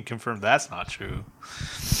 oh, we can confirm that's not true.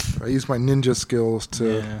 I used my ninja skills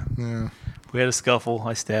to. Yeah. We had a scuffle.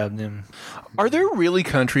 I stabbed him. Are there really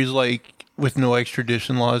countries like with no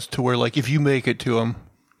extradition laws to where like if you make it to them,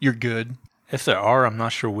 you're good? If there are, I'm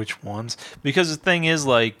not sure which ones. Because the thing is,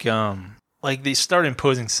 like they start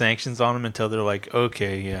imposing sanctions on them until they're like,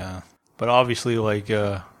 okay, yeah. But obviously, like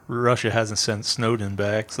Russia hasn't sent Snowden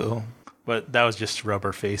back, so. But that was just to rub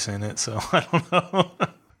our face in it, so I don't know.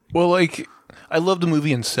 Well, like I love the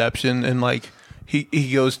movie Inception, and like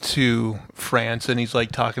he goes to France and he's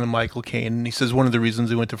like talking to Michael Caine, and he says one of the reasons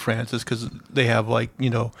he went to France is because they have like, you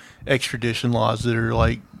know, extradition laws that are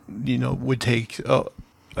like, you know, would take a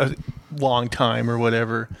long time or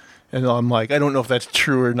whatever. And I'm like, I don't know if that's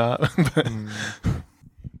true or not. But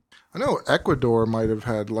I know Ecuador might have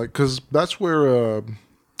had like because that's where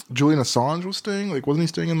Julian Assange was staying. Like, wasn't he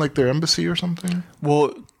staying in like their embassy or something?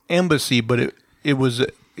 Well, embassy, but it was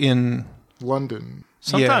in London.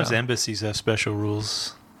 Sometimes Yeah. embassies have special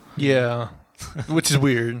rules. Yeah. which is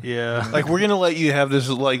weird. Yeah. Like, we're gonna let you have this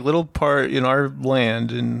like little part in our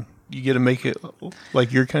land, and you get to make it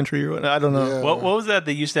like your country or what? I don't know. Yeah. What was that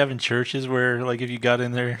they used to have in churches where, like, if you got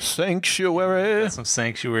in there, Sanctuary. some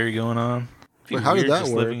sanctuary going on? Wait, how did You're that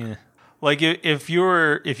just work? Like, if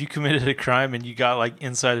you committed a crime and you got like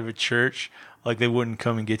inside of a church, like they wouldn't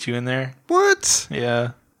come and get you in there. What?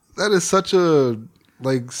 Yeah. That is such a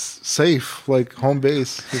like safe like home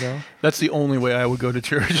base, That's the only way I would go to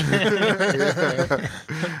church.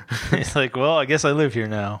 It's like, well, I guess I live here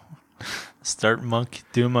now. Start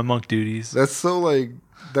doing my monk duties. That's so like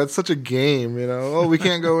that's such a game, Oh, we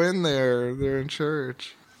can't go in there. They're in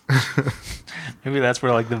church. Maybe that's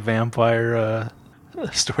where like the vampire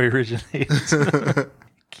story originates.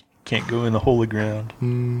 Can't go in the holy ground.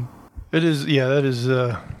 It is, yeah, that is.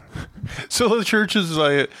 So the churches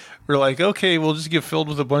were like, okay, we'll just get filled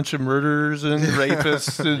with a bunch of murderers and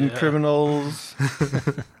rapists and criminals.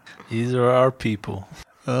 These are our people.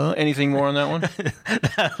 Anything more on that one?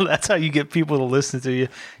 That's how you get people to listen to you.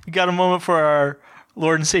 You got a moment for our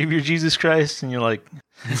Lord and Savior Jesus Christ, and you're like,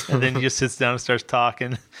 and then he just sits down and starts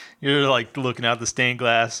talking. You're like looking out the stained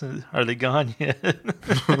glass. Are they gone yet?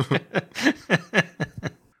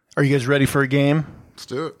 Are you guys ready for a game? Let's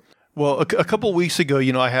do it. Well, a couple weeks ago,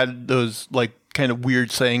 I had those like kind of weird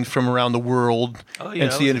sayings from around the world,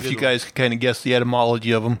 and seeing if you guys could kind of guess the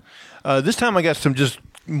etymology of them. This time, I got some just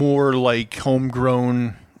more like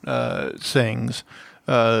homegrown sayings,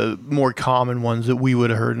 more common ones that we would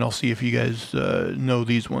have heard, and I'll see if you guys know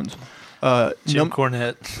these ones. Jim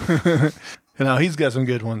Cornette. Now he's got some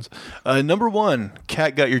good ones. Number one,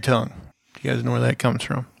 cat got your tongue. Do you guys know where that comes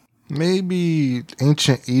from? Maybe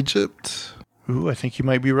ancient Egypt. Ooh, I think you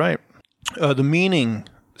might be right. The meaning,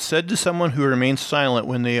 said to someone who remains silent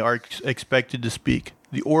when they are expected to speak.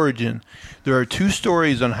 The origin. There are two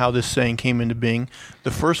stories on how this saying came into being.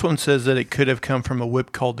 The first one says that it could have come from a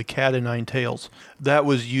whip called the Cat o' Nine Tails. That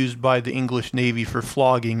was used by the English Navy for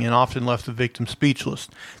flogging and often left the victim speechless.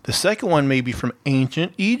 The second one may be from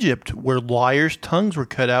ancient Egypt, where liars' tongues were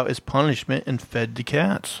cut out as punishment and fed to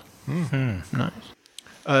cats. Nice.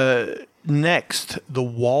 Next, the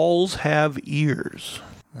walls have ears.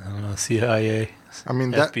 I don't know, CIA. I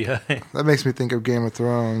mean, that FBI. that makes me think of Game of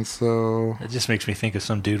Thrones. So It just makes me think of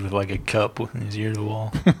some dude with like a cup in his ear to the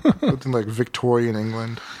wall. something like Victorian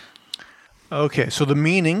England. Okay, so the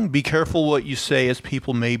meaning, be careful what you say as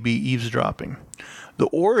people may be eavesdropping. The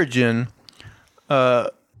origin,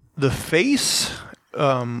 the face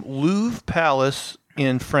Louvre Palace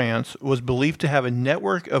in France was believed to have a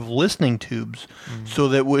network of listening tubes so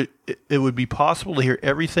that it would be possible to hear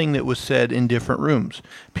everything that was said in different rooms.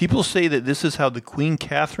 People say that this is how the Queen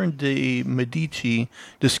Catherine de Medici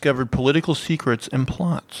discovered political secrets and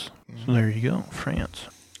plots. So there you go, France.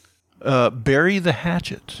 Bury the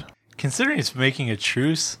hatchet. Considering it's making a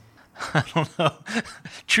truce, I don't know.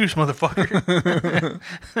 Truce, motherfucker.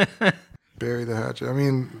 Bury the hatchet. I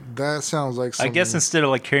mean, that sounds like I guess instead of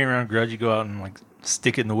like carrying around a grudge, you go out and like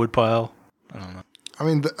stick it in the wood pile. I don't know. I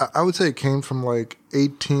mean, I would say it came from like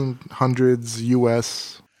 1800s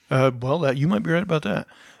U.S. Well, you might be right about that.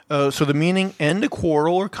 So the meaning, end a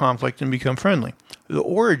quarrel or conflict and become friendly. The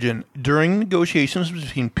origin, during negotiations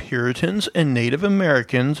between Puritans and Native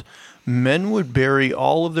Americans, men would bury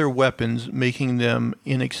all of their weapons, making them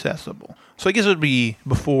inaccessible. So I guess it would be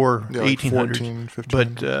before Yeah, like 1800s. 14,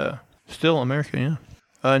 15. But still America,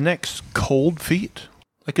 yeah. Next, cold feet.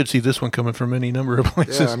 I could see this one coming from any number of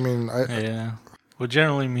places. Yeah, I mean, Yeah. Well,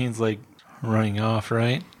 generally means like running off,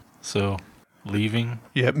 right? So leaving.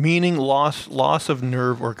 Yeah, meaning loss of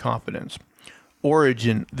nerve or confidence.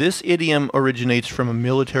 Origin. This idiom originates from a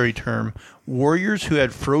military term. Warriors who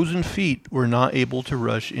had frozen feet were not able to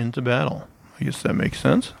rush into battle. I guess that makes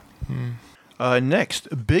sense. Next,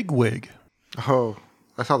 bigwig. oh,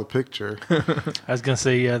 I saw the picture. I was gonna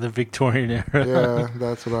say the Victorian era, Yeah,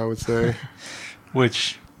 that's what I would say.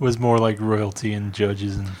 which was more like royalty and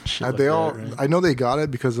judges and shit. Like They that, all, right? I know they got it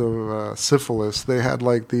because of syphilis. They had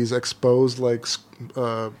like these exposed like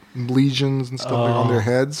lesions and stuff like, on their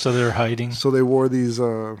heads. So they're hiding. So they wore these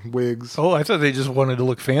wigs. Oh, I thought they just wanted to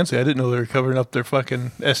look fancy. I didn't know they were covering up their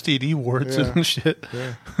fucking STD warts Yeah. and shit.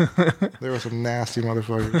 Yeah, they were some nasty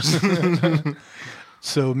motherfuckers.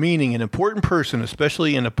 So, meaning an important person,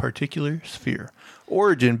 especially in a particular sphere.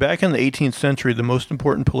 Origin, back in the 18th century, the most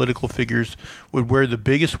important political figures would wear the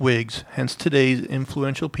biggest wigs, hence today's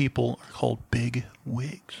influential people are called big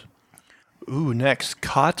wigs. Ooh, next,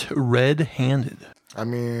 caught red-handed. I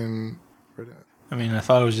mean, I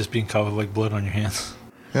thought it was just being caught with like blood on your hands.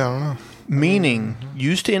 yeah, I don't know. Meaning,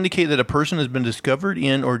 used to indicate that a person has been discovered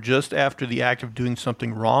in or just after the act of doing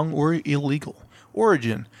something wrong or illegal.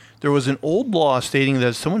 Origin. There was an old law stating that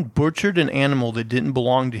if someone butchered an animal that didn't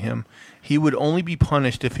belong to him, he would only be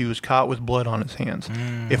punished if he was caught with blood on his hands.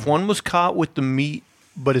 If one was caught with the meat,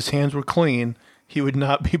 but his hands were clean, he would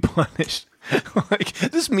not be punished. Like,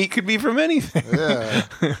 this meat could be from anything. Yeah.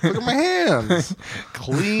 Look at my hands.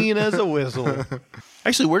 Clean as a whistle.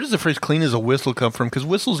 Actually, where does the phrase clean as a whistle come from? Because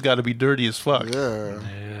whistle's got to be dirty as fuck. Yeah.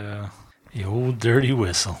 Yeah. The old dirty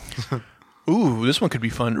whistle. Ooh, this one could be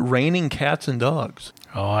fun. Raining cats and dogs.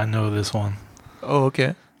 Oh, I know this one. Oh,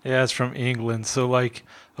 okay. Yeah, it's from England. So, like,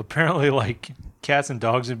 apparently, like, cats and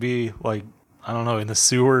dogs would be, like, I don't know, in the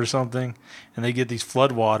sewer or something, and they get these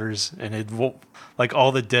flood waters, and like,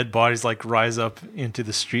 all the dead bodies, like, rise up into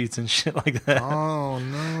the streets and shit like that. Oh,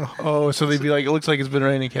 no. Oh, so they'd be like, it looks like it's been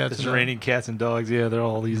raining cats. It's raining cats and dogs. Yeah, they're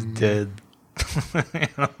all these dead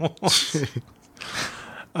animals.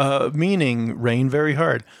 Meaning rain very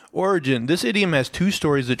hard. Origin. This idiom has two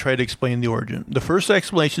stories that try to explain the origin. The first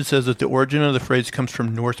explanation says that the origin of the phrase comes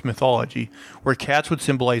from Norse mythology, where cats would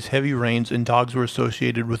symbolize heavy rains and dogs were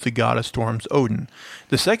associated with the god of storms, Odin.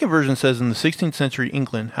 The second version says in the 16th century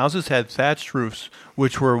England, houses had thatched roofs,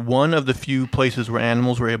 which were one of the few places where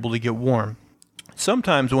animals were able to get warm.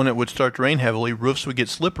 Sometimes when it would start to rain heavily, roofs would get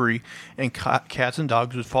slippery and cats and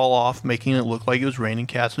dogs would fall off, making it look like it was raining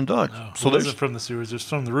cats and dogs. No, So it there's wasn't from the sewers. It's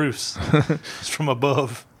from the roofs. It's from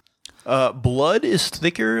above, blood is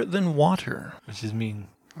thicker than water. which is mean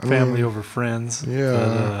family over friends.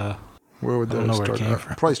 Yeah. Where would I don't that know where it start? came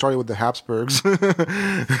from. Probably started with the Habsburgs.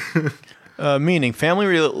 Meaning family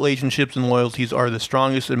relationships and loyalties are the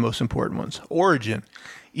strongest and most important ones. Origin.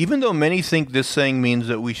 Even though many think this saying means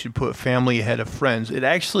that we should put family ahead of friends, it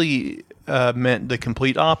actually meant the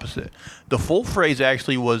complete opposite. The full phrase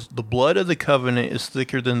actually was, the blood of the covenant is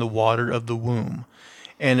thicker than the water of the womb.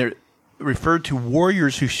 And it referred to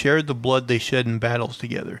warriors who shared the blood they shed in battles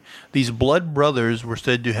together. These blood brothers were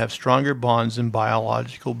said to have stronger bonds than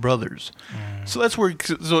biological brothers. So that's where,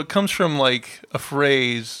 so it comes from like a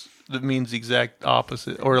phrase that means the exact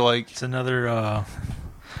opposite, or like, It's another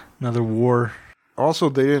war. Also,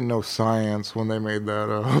 they didn't know science when they made that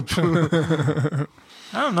up.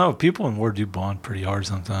 I don't know. People in war do bond pretty hard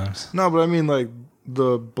sometimes. No, but I mean, like,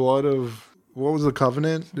 the blood of... What was the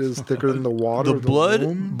covenant? Is thicker than the water the of the blood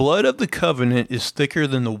womb? blood of the covenant is thicker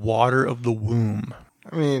than the water of the womb.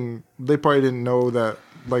 I mean, they probably didn't know that,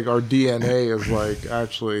 like, our DNA is, like,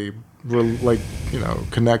 actually,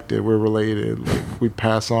 connected. We're related. Like, we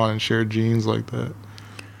pass on and share genes like that.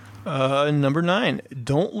 Number 9.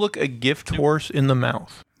 Don't look a gift horse in the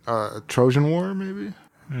mouth. Trojan War, maybe?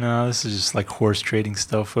 No, this is just like horse trading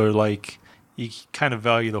stuff, or like you kind of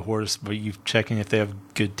value the horse, but you're checking if they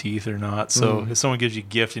have good teeth or not. So if someone gives you a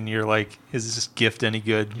gift and you're like, is this gift any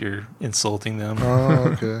good? You're insulting them.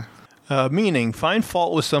 Oh, okay. Meaning, find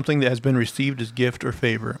fault with something that has been received as gift or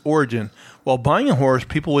favor. Origin. While buying a horse,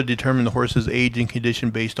 people would determine the horse's age and condition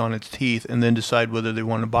based on its teeth and then decide whether they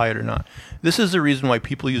want to buy it or not. This is the reason why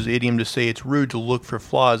people use the idiom to say it's rude to look for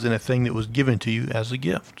flaws in a thing that was given to you as a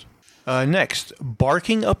gift. Next,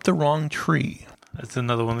 barking up the wrong tree. That's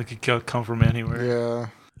another one that could come from anywhere.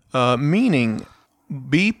 Yeah. Meaning,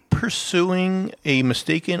 be pursuing a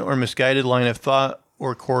mistaken or misguided line of thought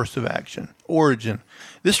or course of action. Origin.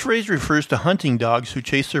 This phrase refers to hunting dogs who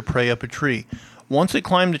chase their prey up a tree. Once it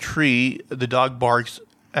climbed a tree, the dog barks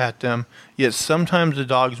at them, yet sometimes the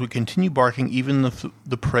dogs would continue barking even if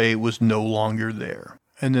the prey was no longer there.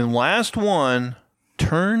 And then last one,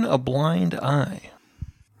 turn a blind eye.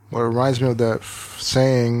 Well, it reminds me of that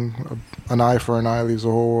saying, an eye for an eye leaves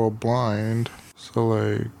the whole world blind. So,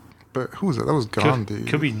 like, but who was that? That was Gandhi.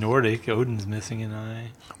 Could be Nordic. Odin's missing an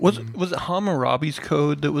eye. Was it Hammurabi's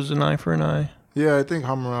code that was an eye for an eye? Yeah, I think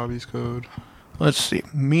Hammurabi's code. Let's see.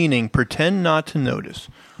 Meaning, pretend not to notice.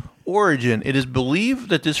 Origin. It is believed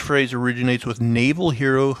that this phrase originates with naval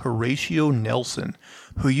hero Horatio Nelson,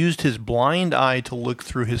 who used his blind eye to look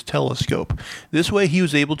through his telescope. This way he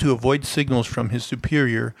was able to avoid signals from his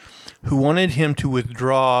superior, who wanted him to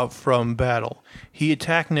withdraw from battle. He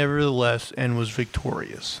attacked nevertheless and was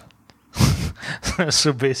victorious.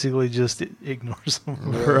 So basically just ignores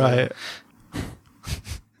them. Yeah. Right.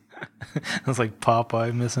 It's like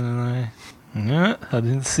Popeye missing an eye. Yeah, I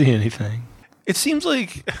didn't see anything. It seems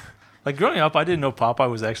like... Like growing up, I didn't know Popeye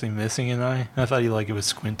was actually missing an eye. I thought it was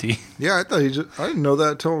squinty. Yeah, I thought I didn't know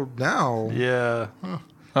that till now. Yeah. Oh,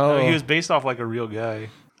 No, he was based off like a real guy.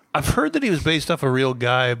 I've heard that he was based off a real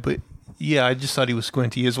guy, but yeah, I just thought he was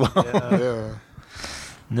squinty as well. Yeah. Yeah.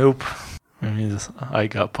 Nope. I mean, his eye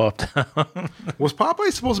got popped out. Was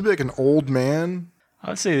Popeye supposed to be like an old man?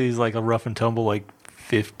 I'd say he's like a rough and tumble, like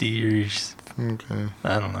 50 or Okay.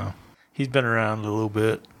 I don't know. He's been around a little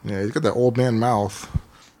bit. Yeah, he's got that old man mouth.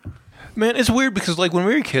 Man, it's weird because like when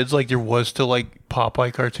we were kids, like there was still like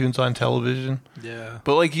Popeye cartoons on television. Yeah.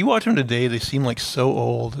 But like you watch them today, they seem like so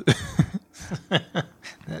old.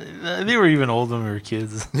 They were even old when we were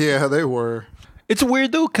kids. Yeah, they were. It's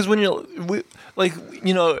weird though, because when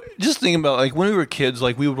just thinking about like when we were kids,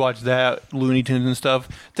 like we would watch that Looney Tunes and stuff,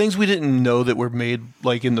 things we didn't know that were made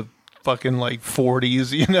like in the fucking like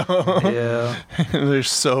 40s, you know? Yeah. They're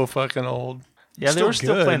so fucking old. Yeah, they were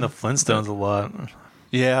still good. playing the Flintstones a lot.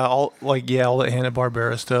 Yeah, all that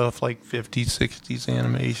Hanna-Barbera stuff, like 50s, 60s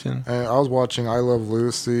animation. And I was watching I Love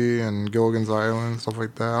Lucy and Gilligan's Island, stuff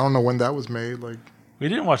like that. I don't know when that was made. Like, We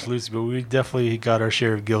didn't watch Lucy, but we definitely got our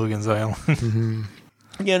share of Gilligan's Island.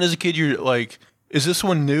 Yeah, and as a kid, you're like, is this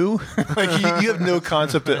one new? Like, you have no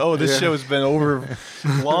concept that, this show has been over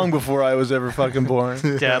long before I was ever fucking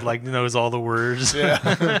born. Dad like knows all the words.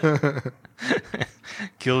 Yeah.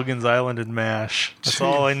 Gilligan's Island and MASH. That's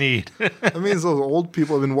all I need. that means those old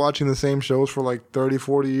people have been watching the same shows for like 30,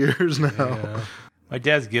 40 years now. Yeah. My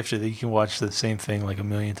dad's gifted that you can watch the same thing like a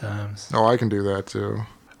million times. Oh, I can do that too.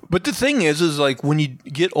 But the thing is like when you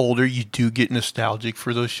get older, you do get nostalgic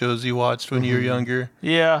for those shows you watched when you were younger.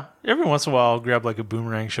 Yeah. Every once in a while, I'll grab like a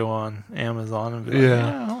Boomerang show on Amazon and be like,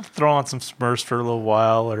 Yeah. I'll throw on some Smurfs for a little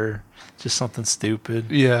while or just something stupid.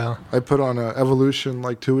 Yeah. I put on Evolution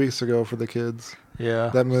like 2 weeks ago for the kids. Yeah.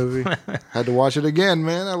 That movie. Had to watch it again,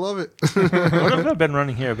 man. I love it. What have I been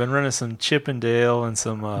running here? I've been running some Chip and Dale and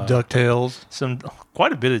some DuckTales.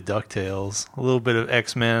 Quite a bit of DuckTales, a little bit of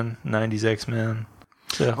X-Men, 90s X-Men.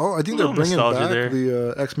 So, Oh, I think a they're little bringing nostalgia back there.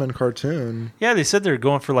 the X-Men cartoon. Yeah, they said they're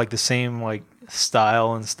going for like the same like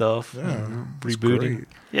style and stuff. Yeah, it's rebooting. great.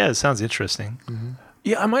 Yeah, it sounds interesting.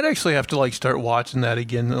 Yeah, I might actually have to like start watching that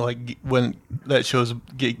again, like when that show's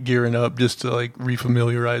gearing up, just to like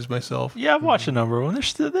refamiliarize myself. Yeah, I've watched a number of them.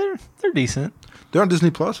 They're decent. They're on Disney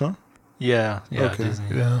Plus, huh? Yeah, Okay.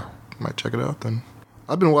 Disney. Yeah. Might check it out then.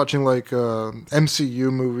 I've been watching like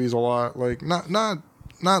MCU movies a lot. Like not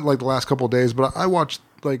like the last couple of days, but I watch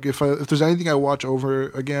like if there's anything I watch over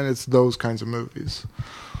again, it's those kinds of movies.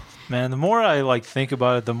 Man, the more I like think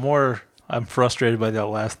about it, the more I'm frustrated by that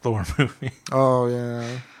last Thor movie. Oh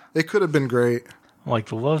yeah, it could have been great. Like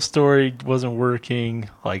the love story wasn't working.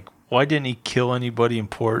 Like why didn't he kill anybody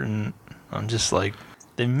important? I'm just like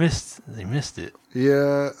they missed it.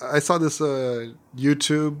 Yeah, I saw this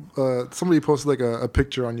YouTube. Somebody posted like a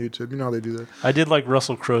picture on YouTube. You know how they do that. I did like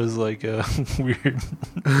Russell Crowe's like weird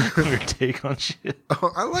take on shit.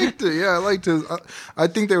 Oh, I liked it. Yeah, I liked it. I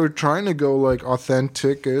think they were trying to go like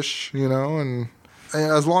authentic-ish, you know, and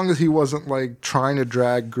as long as he wasn't like trying to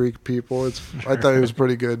drag Greek people, I thought it was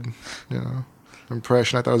pretty good, you know,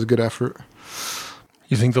 impression. I thought it was a good effort.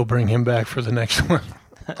 You think they'll bring him back for the next one?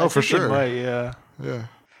 Oh, for I think it sure. might, yeah. Yeah.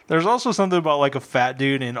 There's also something about like a fat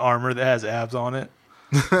dude in armor that has abs on it.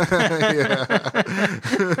 Yeah.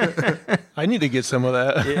 I need to get some of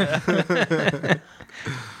that. Yeah.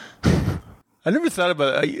 I never thought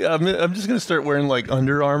about it. I'm just going to start wearing like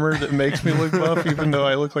Under Armour that makes me look buff, even though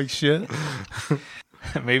I look like shit.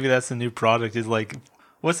 Maybe that's the new product is like,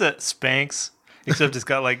 what's that? Spanx? Except it's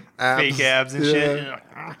got like Abs. fake abs and Yeah.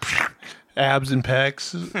 shit. Abs and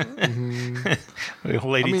pecs. The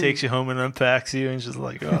lady I mean- takes you home and unpacks you and she's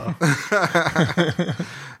like, oh.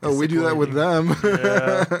 Oh, we do that with them.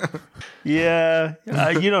 Yeah.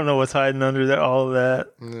 You don't know what's hiding under that, all of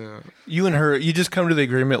that. Yeah. You and her, you just come to the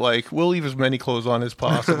agreement like, we'll leave as many clothes on as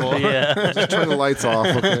possible. Yeah. Just turn the lights off,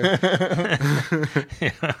 okay?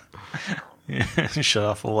 Shut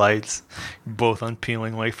off the lights. Both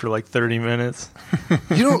unpeeling like for like 30 minutes.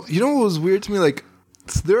 You know what was weird to me? Like,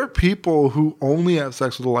 there are people who only have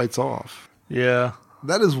sex with the lights off. Yeah.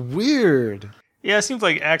 That is weird. Yeah, it seems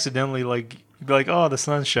like accidentally, like, you'd be like, oh, the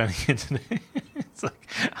sun's shining in today. It's like,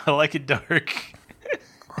 I like it dark.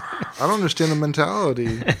 I don't understand the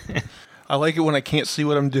mentality. I like it when I can't see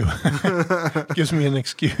what I'm doing. Gives me an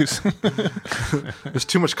excuse. There's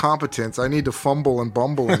too much competence. I need to fumble and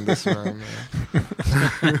bumble in this room.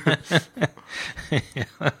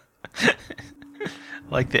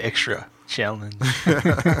 Like the extra challenge.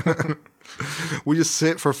 We just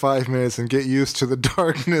sit for 5 minutes and get used to the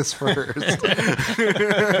darkness first.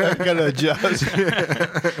 Gotta adjust.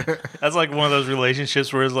 That's like one of those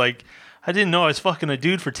relationships where it's like, I didn't know I was fucking a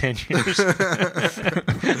dude for 10 years.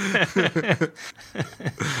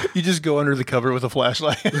 You just go under the cover with a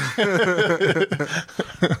flashlight.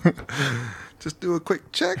 Just do a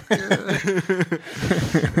quick check.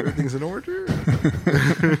 Everything's in order.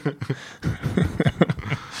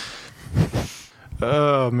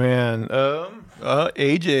 Oh man.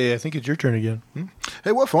 AJ, I think it's your turn again.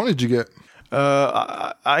 Hey, what phone did you get?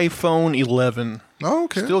 iPhone 11. Oh,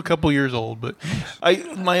 okay. Still a couple years old, but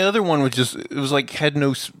my other one was just, it was like had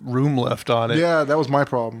no room left on it. Yeah, that was my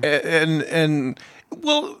problem. And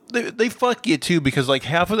well, they fuck you too, because like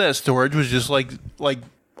half of that storage was just like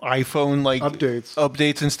iPhone like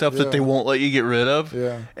updates and stuff that they won't let you get rid of.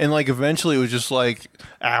 Yeah. And like eventually it was just like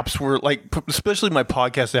apps were like, especially my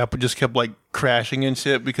podcast app just kept like crashing and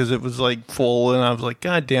shit because it was like full, and I was like,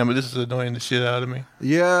 God damn it, this is annoying the shit out of me.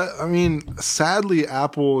 Yeah, I mean, sadly,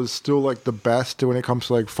 Apple is still like the best when it comes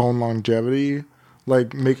to like phone longevity,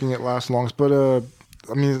 like making it last long. But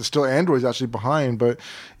I mean, still Android's actually behind, but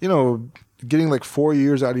you know, getting like 4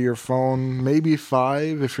 years out of your phone, maybe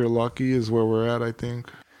 5 if you're lucky, is where we're at, I think.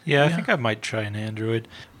 Yeah, I think I might try an Android,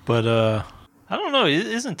 but I don't know.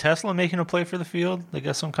 Isn't Tesla making a play for the field? They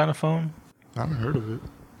got some kind of phone? I haven't heard of it.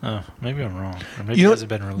 Oh, maybe I'm wrong. Or maybe it hasn't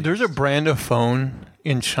been released. There's a brand of phone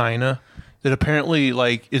in China that apparently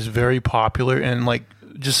like is very popular and like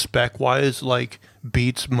just spec wise like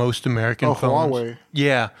beats most American phones. Huawei.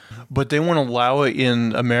 Yeah, but they won't allow it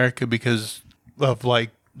in America because of like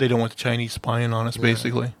they don't want the Chinese spying on us,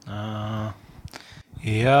 basically.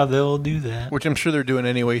 Yeah, they'll do that. Which I'm sure they're doing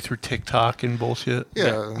anyway through TikTok and bullshit.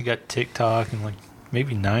 Yeah. You got TikTok and like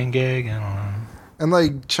maybe 9GAG. I don't know. And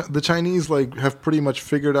like the Chinese like have pretty much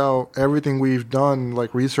figured out everything we've done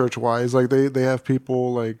like research wise. Like they have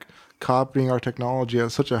people like copying our technology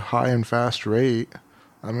at such a high and fast rate.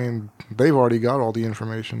 I mean, they've already got all the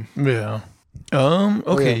information. Yeah.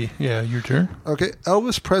 Okay. Yeah, your turn. Okay.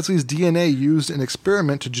 Elvis Presley's DNA used in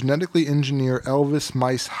experiment to genetically engineer Elvis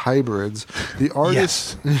mice hybrids. The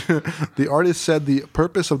artist, the artist said the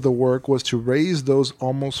purpose of the work was to raise those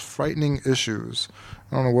almost frightening issues.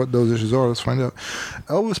 I don't know what those issues are. Let's find out.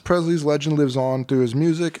 Elvis Presley's legend lives on through his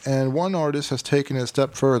music, and one artist has taken it a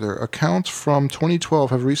step further. Accounts from 2012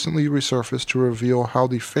 have recently resurfaced to reveal how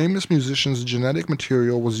the famous musician's genetic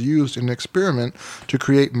material was used in an experiment to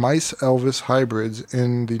create mice Elvis hybrids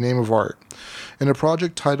in the name of art. In a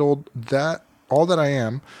project titled "That All That I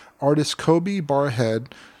Am," artist Kobe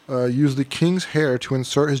Barhead used the king's hair to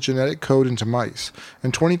insert his genetic code into mice.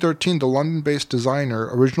 In 2013, the London-based designer,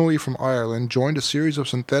 originally from Ireland, joined a series of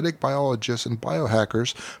synthetic biologists and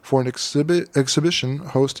biohackers for an exhibition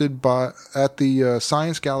hosted at the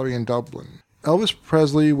Science Gallery in Dublin. Elvis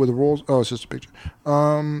Presley with roles... Oh, it's just a picture.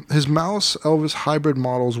 His mouse Elvis hybrid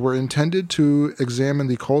models were intended to examine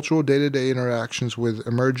the cultural day-to-day interactions with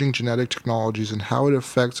emerging genetic technologies and how it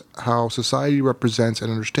affects how society represents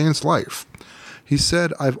and understands life. He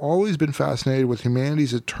said, "I've always been fascinated with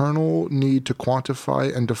humanity's eternal need to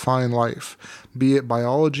quantify and define life, be it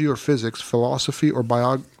biology or physics, philosophy or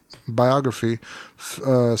biography,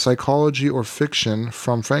 psychology or fiction,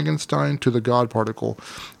 from Frankenstein to the God particle.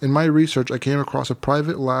 In my research, I came across a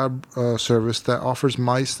private lab service that offers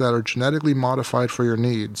mice that are genetically modified for your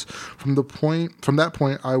needs. From that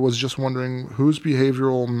point, I was just wondering whose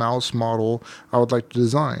behavioral mouse model I would like to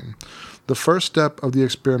design. The first step of the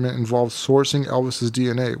experiment involved sourcing Elvis's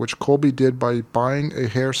DNA, which Colby did by buying a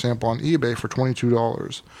hair sample on eBay for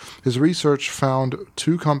 $22. His research found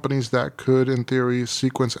 2 companies that could, in theory,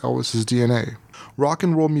 sequence Elvis's DNA. Rock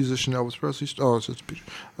and roll musician Elvis Presley.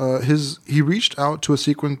 He reached out to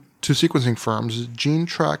sequencing firms,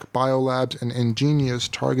 GeneTrack Biolabs and Ingenious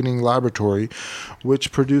Targeting Laboratory,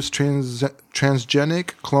 which produced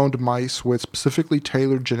transgenic cloned mice with specifically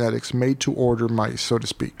tailored genetics, made-to-order mice, so to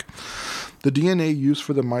speak. The DNA used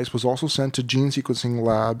for the mice was also sent to Gene Sequencing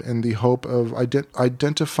Lab in the hope of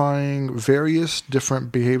identifying various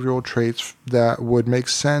different behavioral traits that would make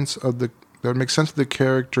sense of the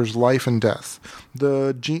character's life and death.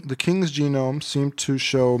 The king's genome seemed to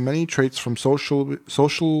show many traits from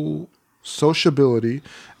sociability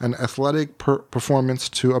and athletic performance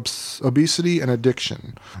to obesity and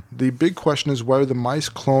addiction. The big question is whether the mice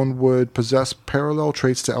clone would possess parallel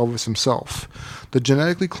traits to Elvis himself. The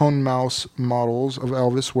genetically cloned mouse models of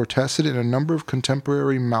Elvis were tested in a number of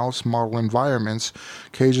contemporary mouse model environments,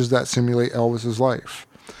 cages that simulate Elvis's life.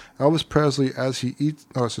 Elvis Presley, as he eats...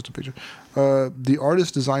 Oh, it's just a picture. The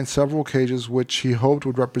artist designed several cages which he hoped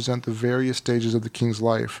would represent the various stages of the king's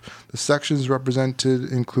life. The sections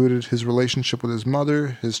represented included his relationship with his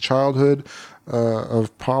mother, his childhood,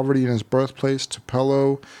 of poverty in his birthplace,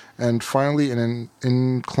 Tupelo, and finally an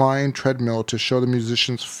inclined treadmill to show the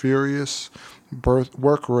musician's furious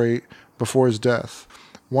work rate before his death.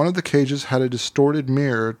 One of the cages had a distorted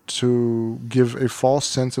mirror to give a false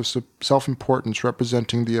sense of self-importance,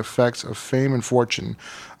 representing the effects of fame and fortune.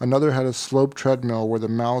 Another had a sloped treadmill where the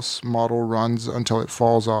mouse model runs until it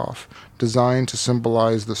falls off, designed to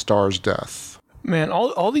symbolize the star's death. Man,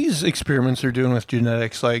 all these experiments they're doing with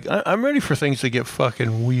genetics, like, I'm ready for things to get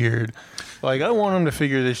fucking weird. Like, I want them to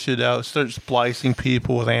figure this shit out, start splicing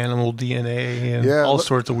people with animal DNA and all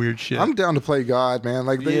sorts of weird shit. I'm down to play God, man.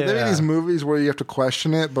 Like, they make these movies where you have to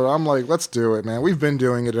question it, but I'm like, let's do it, man. We've been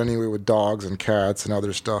doing it anyway with dogs and cats and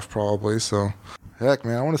other stuff, probably. So, heck,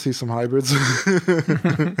 man, I want to see some hybrids.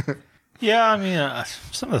 Yeah, I mean,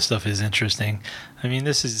 some of the stuff is interesting. I mean,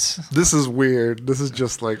 this is weird. This is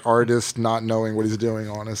just like artist not knowing what he's doing,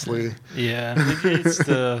 honestly. Yeah, it's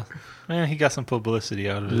the man. He got some publicity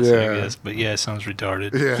out of this, I guess. But yeah, it sounds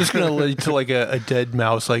retarded. Yeah, just gonna lead to like a dead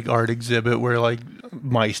mouse like art exhibit where like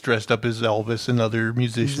mice dressed up as Elvis and other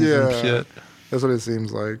musicians and shit. That's what it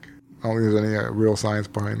seems like. I don't think there's any real science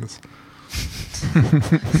behind this.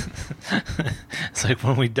 It's like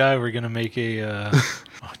when we die, we're gonna make a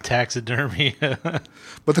taxidermy.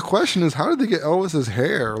 But the question is, how did they get Elvis's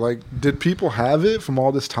hair? Like, did people have it from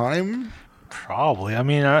all this time? Probably. I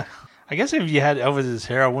mean, I guess if you had Elvis's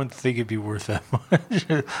hair, I wouldn't think it'd be worth that much.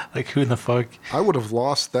 Like, who in the fuck? I would have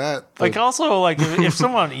lost that. Like, also, like, if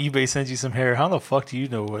someone on eBay sends you some hair, how the fuck do you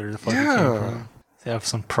know where the fuck it came from? They have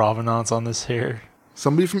some provenance on this hair.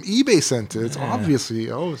 Somebody from eBay sent it. It's obviously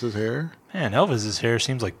Elvis's hair. Man, Elvis's hair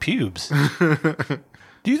seems like pubes.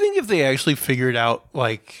 Do you think if they actually figured out,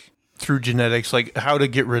 like, through genetics, like, how to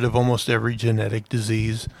get rid of almost every genetic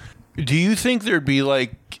disease, do you think there'd be,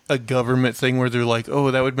 like, a government thing where they're like,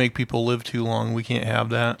 oh, that would make people live too long, we can't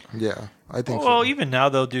have that? Yeah, I think so. Well, even now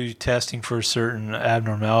they'll do testing for certain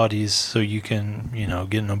abnormalities so you can,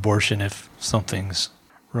 get an abortion if something's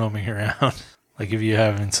roaming around. Like, if you're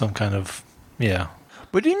having some kind of,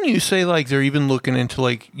 But didn't you say, like, they're even looking into,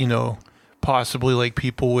 like, possibly like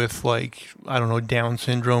people with like, I don't know, Down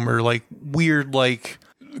syndrome or like weird like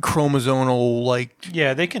chromosomal like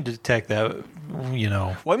they can detect that,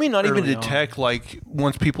 Well, I mean, not even detect on. Like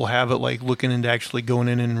once people have it, like looking into actually going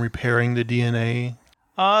in and repairing the DNA.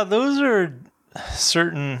 Those are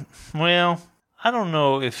certain. Well, I don't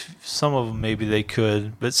know if some of them maybe they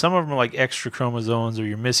could, but some of them are like extra chromosomes, or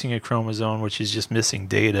you're missing a chromosome, which is just missing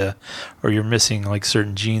data, or you're missing like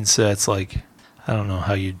certain gene sets. Like, I don't know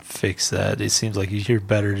how you'd fix that. It seems like you're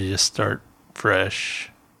better to just start fresh.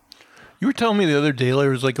 You were telling me the other day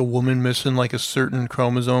there was like a woman missing like a certain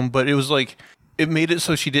chromosome, but it was like it made it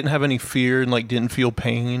so she didn't have any fear and like didn't feel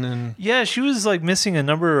pain. And yeah, she was like missing a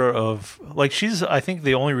number of like I think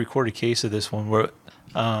they only recorded a case of this one where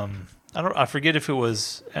I forget if it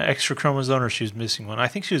was an extra chromosome or she was missing one. I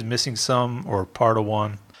think she was missing some or part of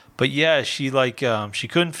one. But yeah, she like she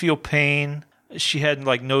couldn't feel pain. She had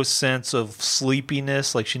like no sense of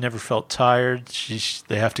sleepiness. Like she never felt tired.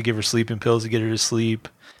 They have to give her sleeping pills to get her to sleep.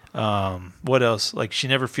 What else? Like she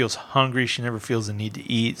never feels hungry. She never feels the need to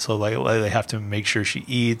eat. So like they have to make sure she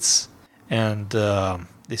eats. And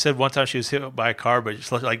they said one time she was hit by a car, but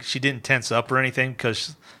just like she didn't tense up or anything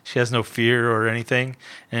because she has no fear or anything.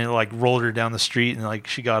 And it like rolled her down the street, and like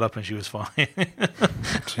she got up and she was fine.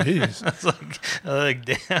 Jeez, it's like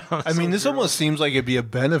damn. I mean, this almost seems like it'd be a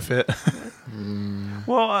benefit.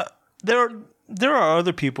 Well, there are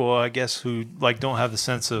other people, I guess, who like don't have the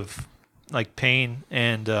sense of like pain,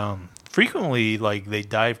 and frequently like they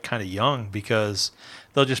die kind of young because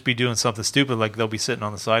they'll just be doing something stupid, like they'll be sitting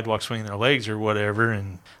on the sidewalk swinging their legs or whatever,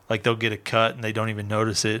 and like they'll get a cut and they don't even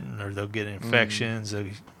notice it, or they'll get infections,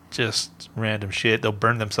 just random shit. They'll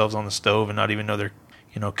burn themselves on the stove and not even know they're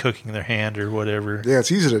cooking their hand or whatever. Yeah,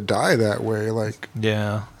 it's easy to die that way. Like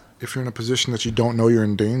if you're in a position that you don't know you're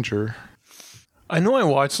in danger. I know I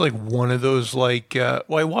watched like one of those like I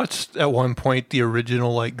watched at one point the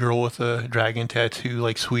original like Girl with a Dragon Tattoo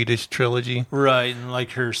like Swedish trilogy. Right, and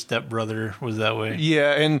like her stepbrother was that way.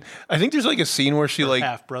 Yeah, and I think there's like a scene where she like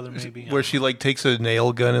half brother maybe where she like takes a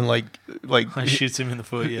nail gun and like shoots him in the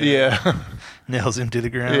foot. Yeah. Nails him to the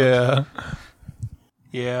ground. Yeah.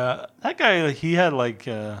 Yeah, that guy he had like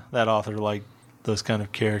that author like those kind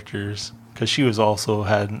of characters because she was also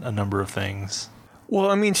had a number of things.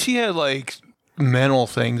 Well, I mean, she had like mental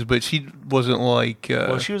things, but she wasn't like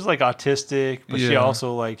well, she was like autistic, but she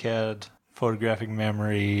also like had photographic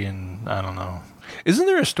memory, and I don't know. Isn't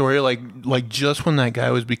there a story like just when that guy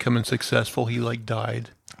was becoming successful, he like died?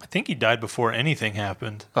 I think he died before anything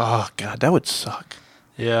happened. Oh god, that would suck.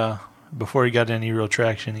 Yeah, before he got any real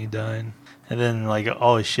traction, he died, and then like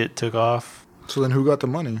all his shit took off. So then, who got the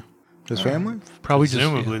money? His family? Probably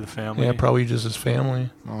presumably just the family. Yeah, probably just his family.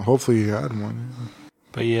 Well, hopefully he had one.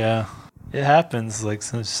 But yeah. It happens. Like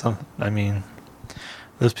I mean,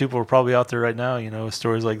 those people are probably out there right now. With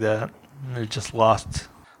stories like that. They're just lost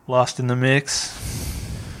in the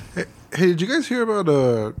mix. Hey, did you guys hear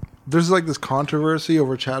about there's like this controversy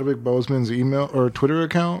over Chadwick Boseman's email or Twitter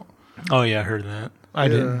account? Oh yeah, I heard that. I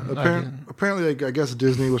didn't. Apparently, like, I guess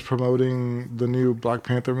Disney was promoting the new Black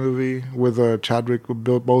Panther movie with Chadwick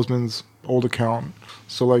Bill Boseman's old account.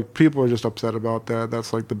 So like people are just upset about that.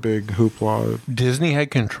 That's like the big hoopla. Disney had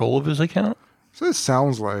control of his account? So it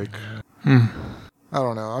sounds like. I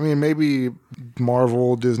don't know. I mean, maybe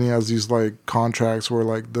Marvel, Disney has these like contracts where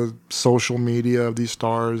like the social media of these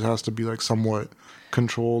stars has to be like somewhat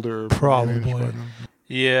controlled or managed by Probably. them.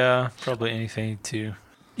 Yeah, probably anything too.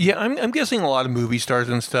 Yeah, I'm guessing a lot of movie stars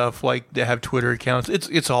and stuff like they have Twitter accounts.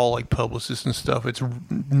 It's all like publicists and stuff. It's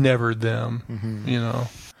never them, you know.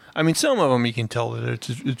 I mean, some of them you can tell that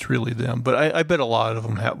it's really them, but I bet a lot of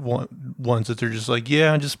them have ones that they're just like,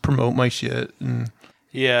 yeah, just promote my shit. And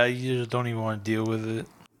Yeah, you just don't even want to deal with it.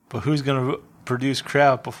 But who's gonna produce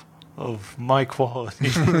crap of my quality?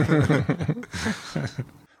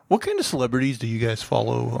 what kind of celebrities do you guys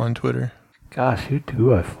follow on Twitter? Gosh, who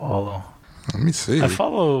do I follow? Let me see. I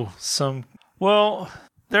follow some. Well,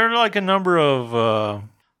 there are like a number of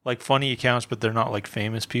like funny accounts, but they're not like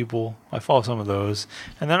famous people. I follow some of those,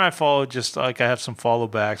 and then I follow just like I have some follow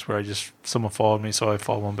backs where someone followed me, so I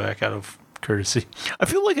follow them back out of courtesy. I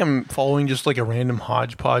feel like I'm following just like a random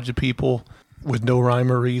hodgepodge of people with no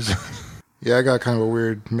rhyme or reason. Yeah, I got kind of a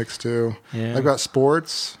weird mix too. Yeah. I've got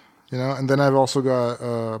sports, you know, and then I've also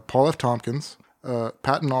got Paul F. Tompkins,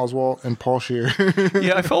 Patton Oswalt, and Paul Scheer.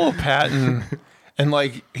 Yeah, I follow Patton, and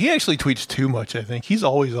like he actually tweets too much. I think he's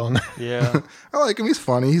always on there. Yeah, I like him. He's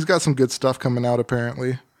funny. He's got some good stuff coming out,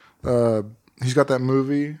 apparently. He's got that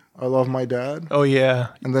movie, I Love My Dad. Oh yeah,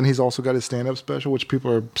 And then he's also got his stand-up special, which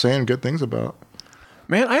people are saying good things about.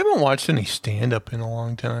 man, I haven't watched any stand up in a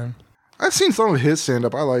long time. I've seen some of his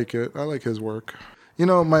stand-up. I like it. I like his work. You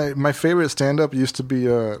know, my favorite stand-up used to be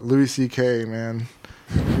Louis C.K., man.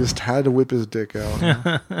 He just had to whip his dick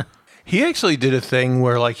out. He actually did a thing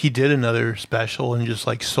where like he did another special and just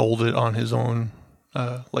like sold it on his own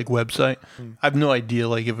like website. I have no idea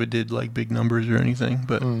like if it did like big numbers or anything,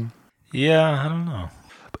 but yeah. I don't know.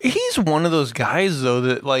 he's one of those guys though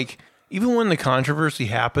that like even when the controversy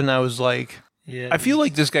happened, I was like, Yeah, I feel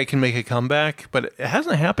like this guy can make a comeback, but it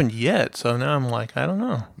hasn't happened yet. So now I'm like, I don't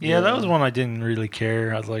know. Yeah, that was one I didn't really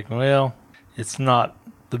care. I was like, well, it's not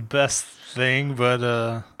the best thing, but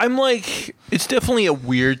I'm like, it's definitely a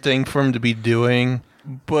weird thing for him to be doing,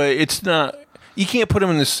 but it's not. You can't put him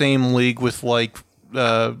in the same league with like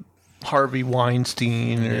Harvey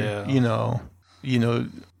Weinstein or Yeah. you know,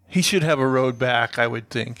 he should have a road back, I would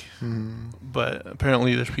think. But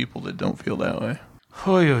apparently, there's people that don't feel that way.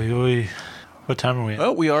 Oy, oy, oy. What time are we at?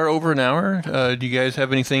 Oh, we are over an hour. Do you guys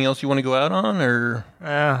have anything else you want to go out on, or?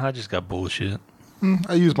 I just got bullshit.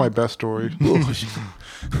 I use my best story.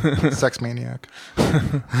 Sex Maniac.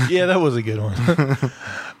 Yeah, that was a good one.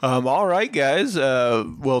 All right, guys.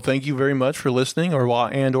 Well, thank you very much for listening or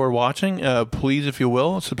watching. Please, if you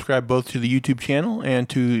will, subscribe both to the YouTube channel and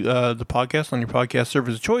to the podcast on your podcast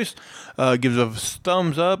service of choice. Give us a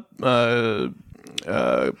thumbs up,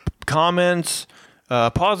 comments,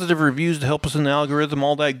 positive reviews to help us in the algorithm,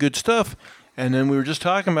 all that good stuff. And then we were just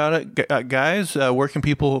talking about it, guys. Where can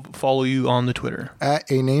people follow you on the Twitter?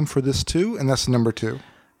 At a name for this too, and that's the number 2.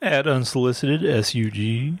 At unsolicited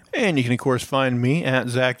SUG. And you can, of course, find me at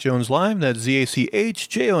Zach Jones Live. That's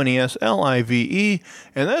ZachJonesLive.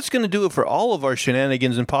 And that's going to do it for all of our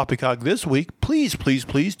shenanigans and poppycock this week. Please, please,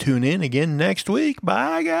 please tune in again next week.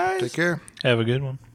 Bye, guys. Take care. Have a good one.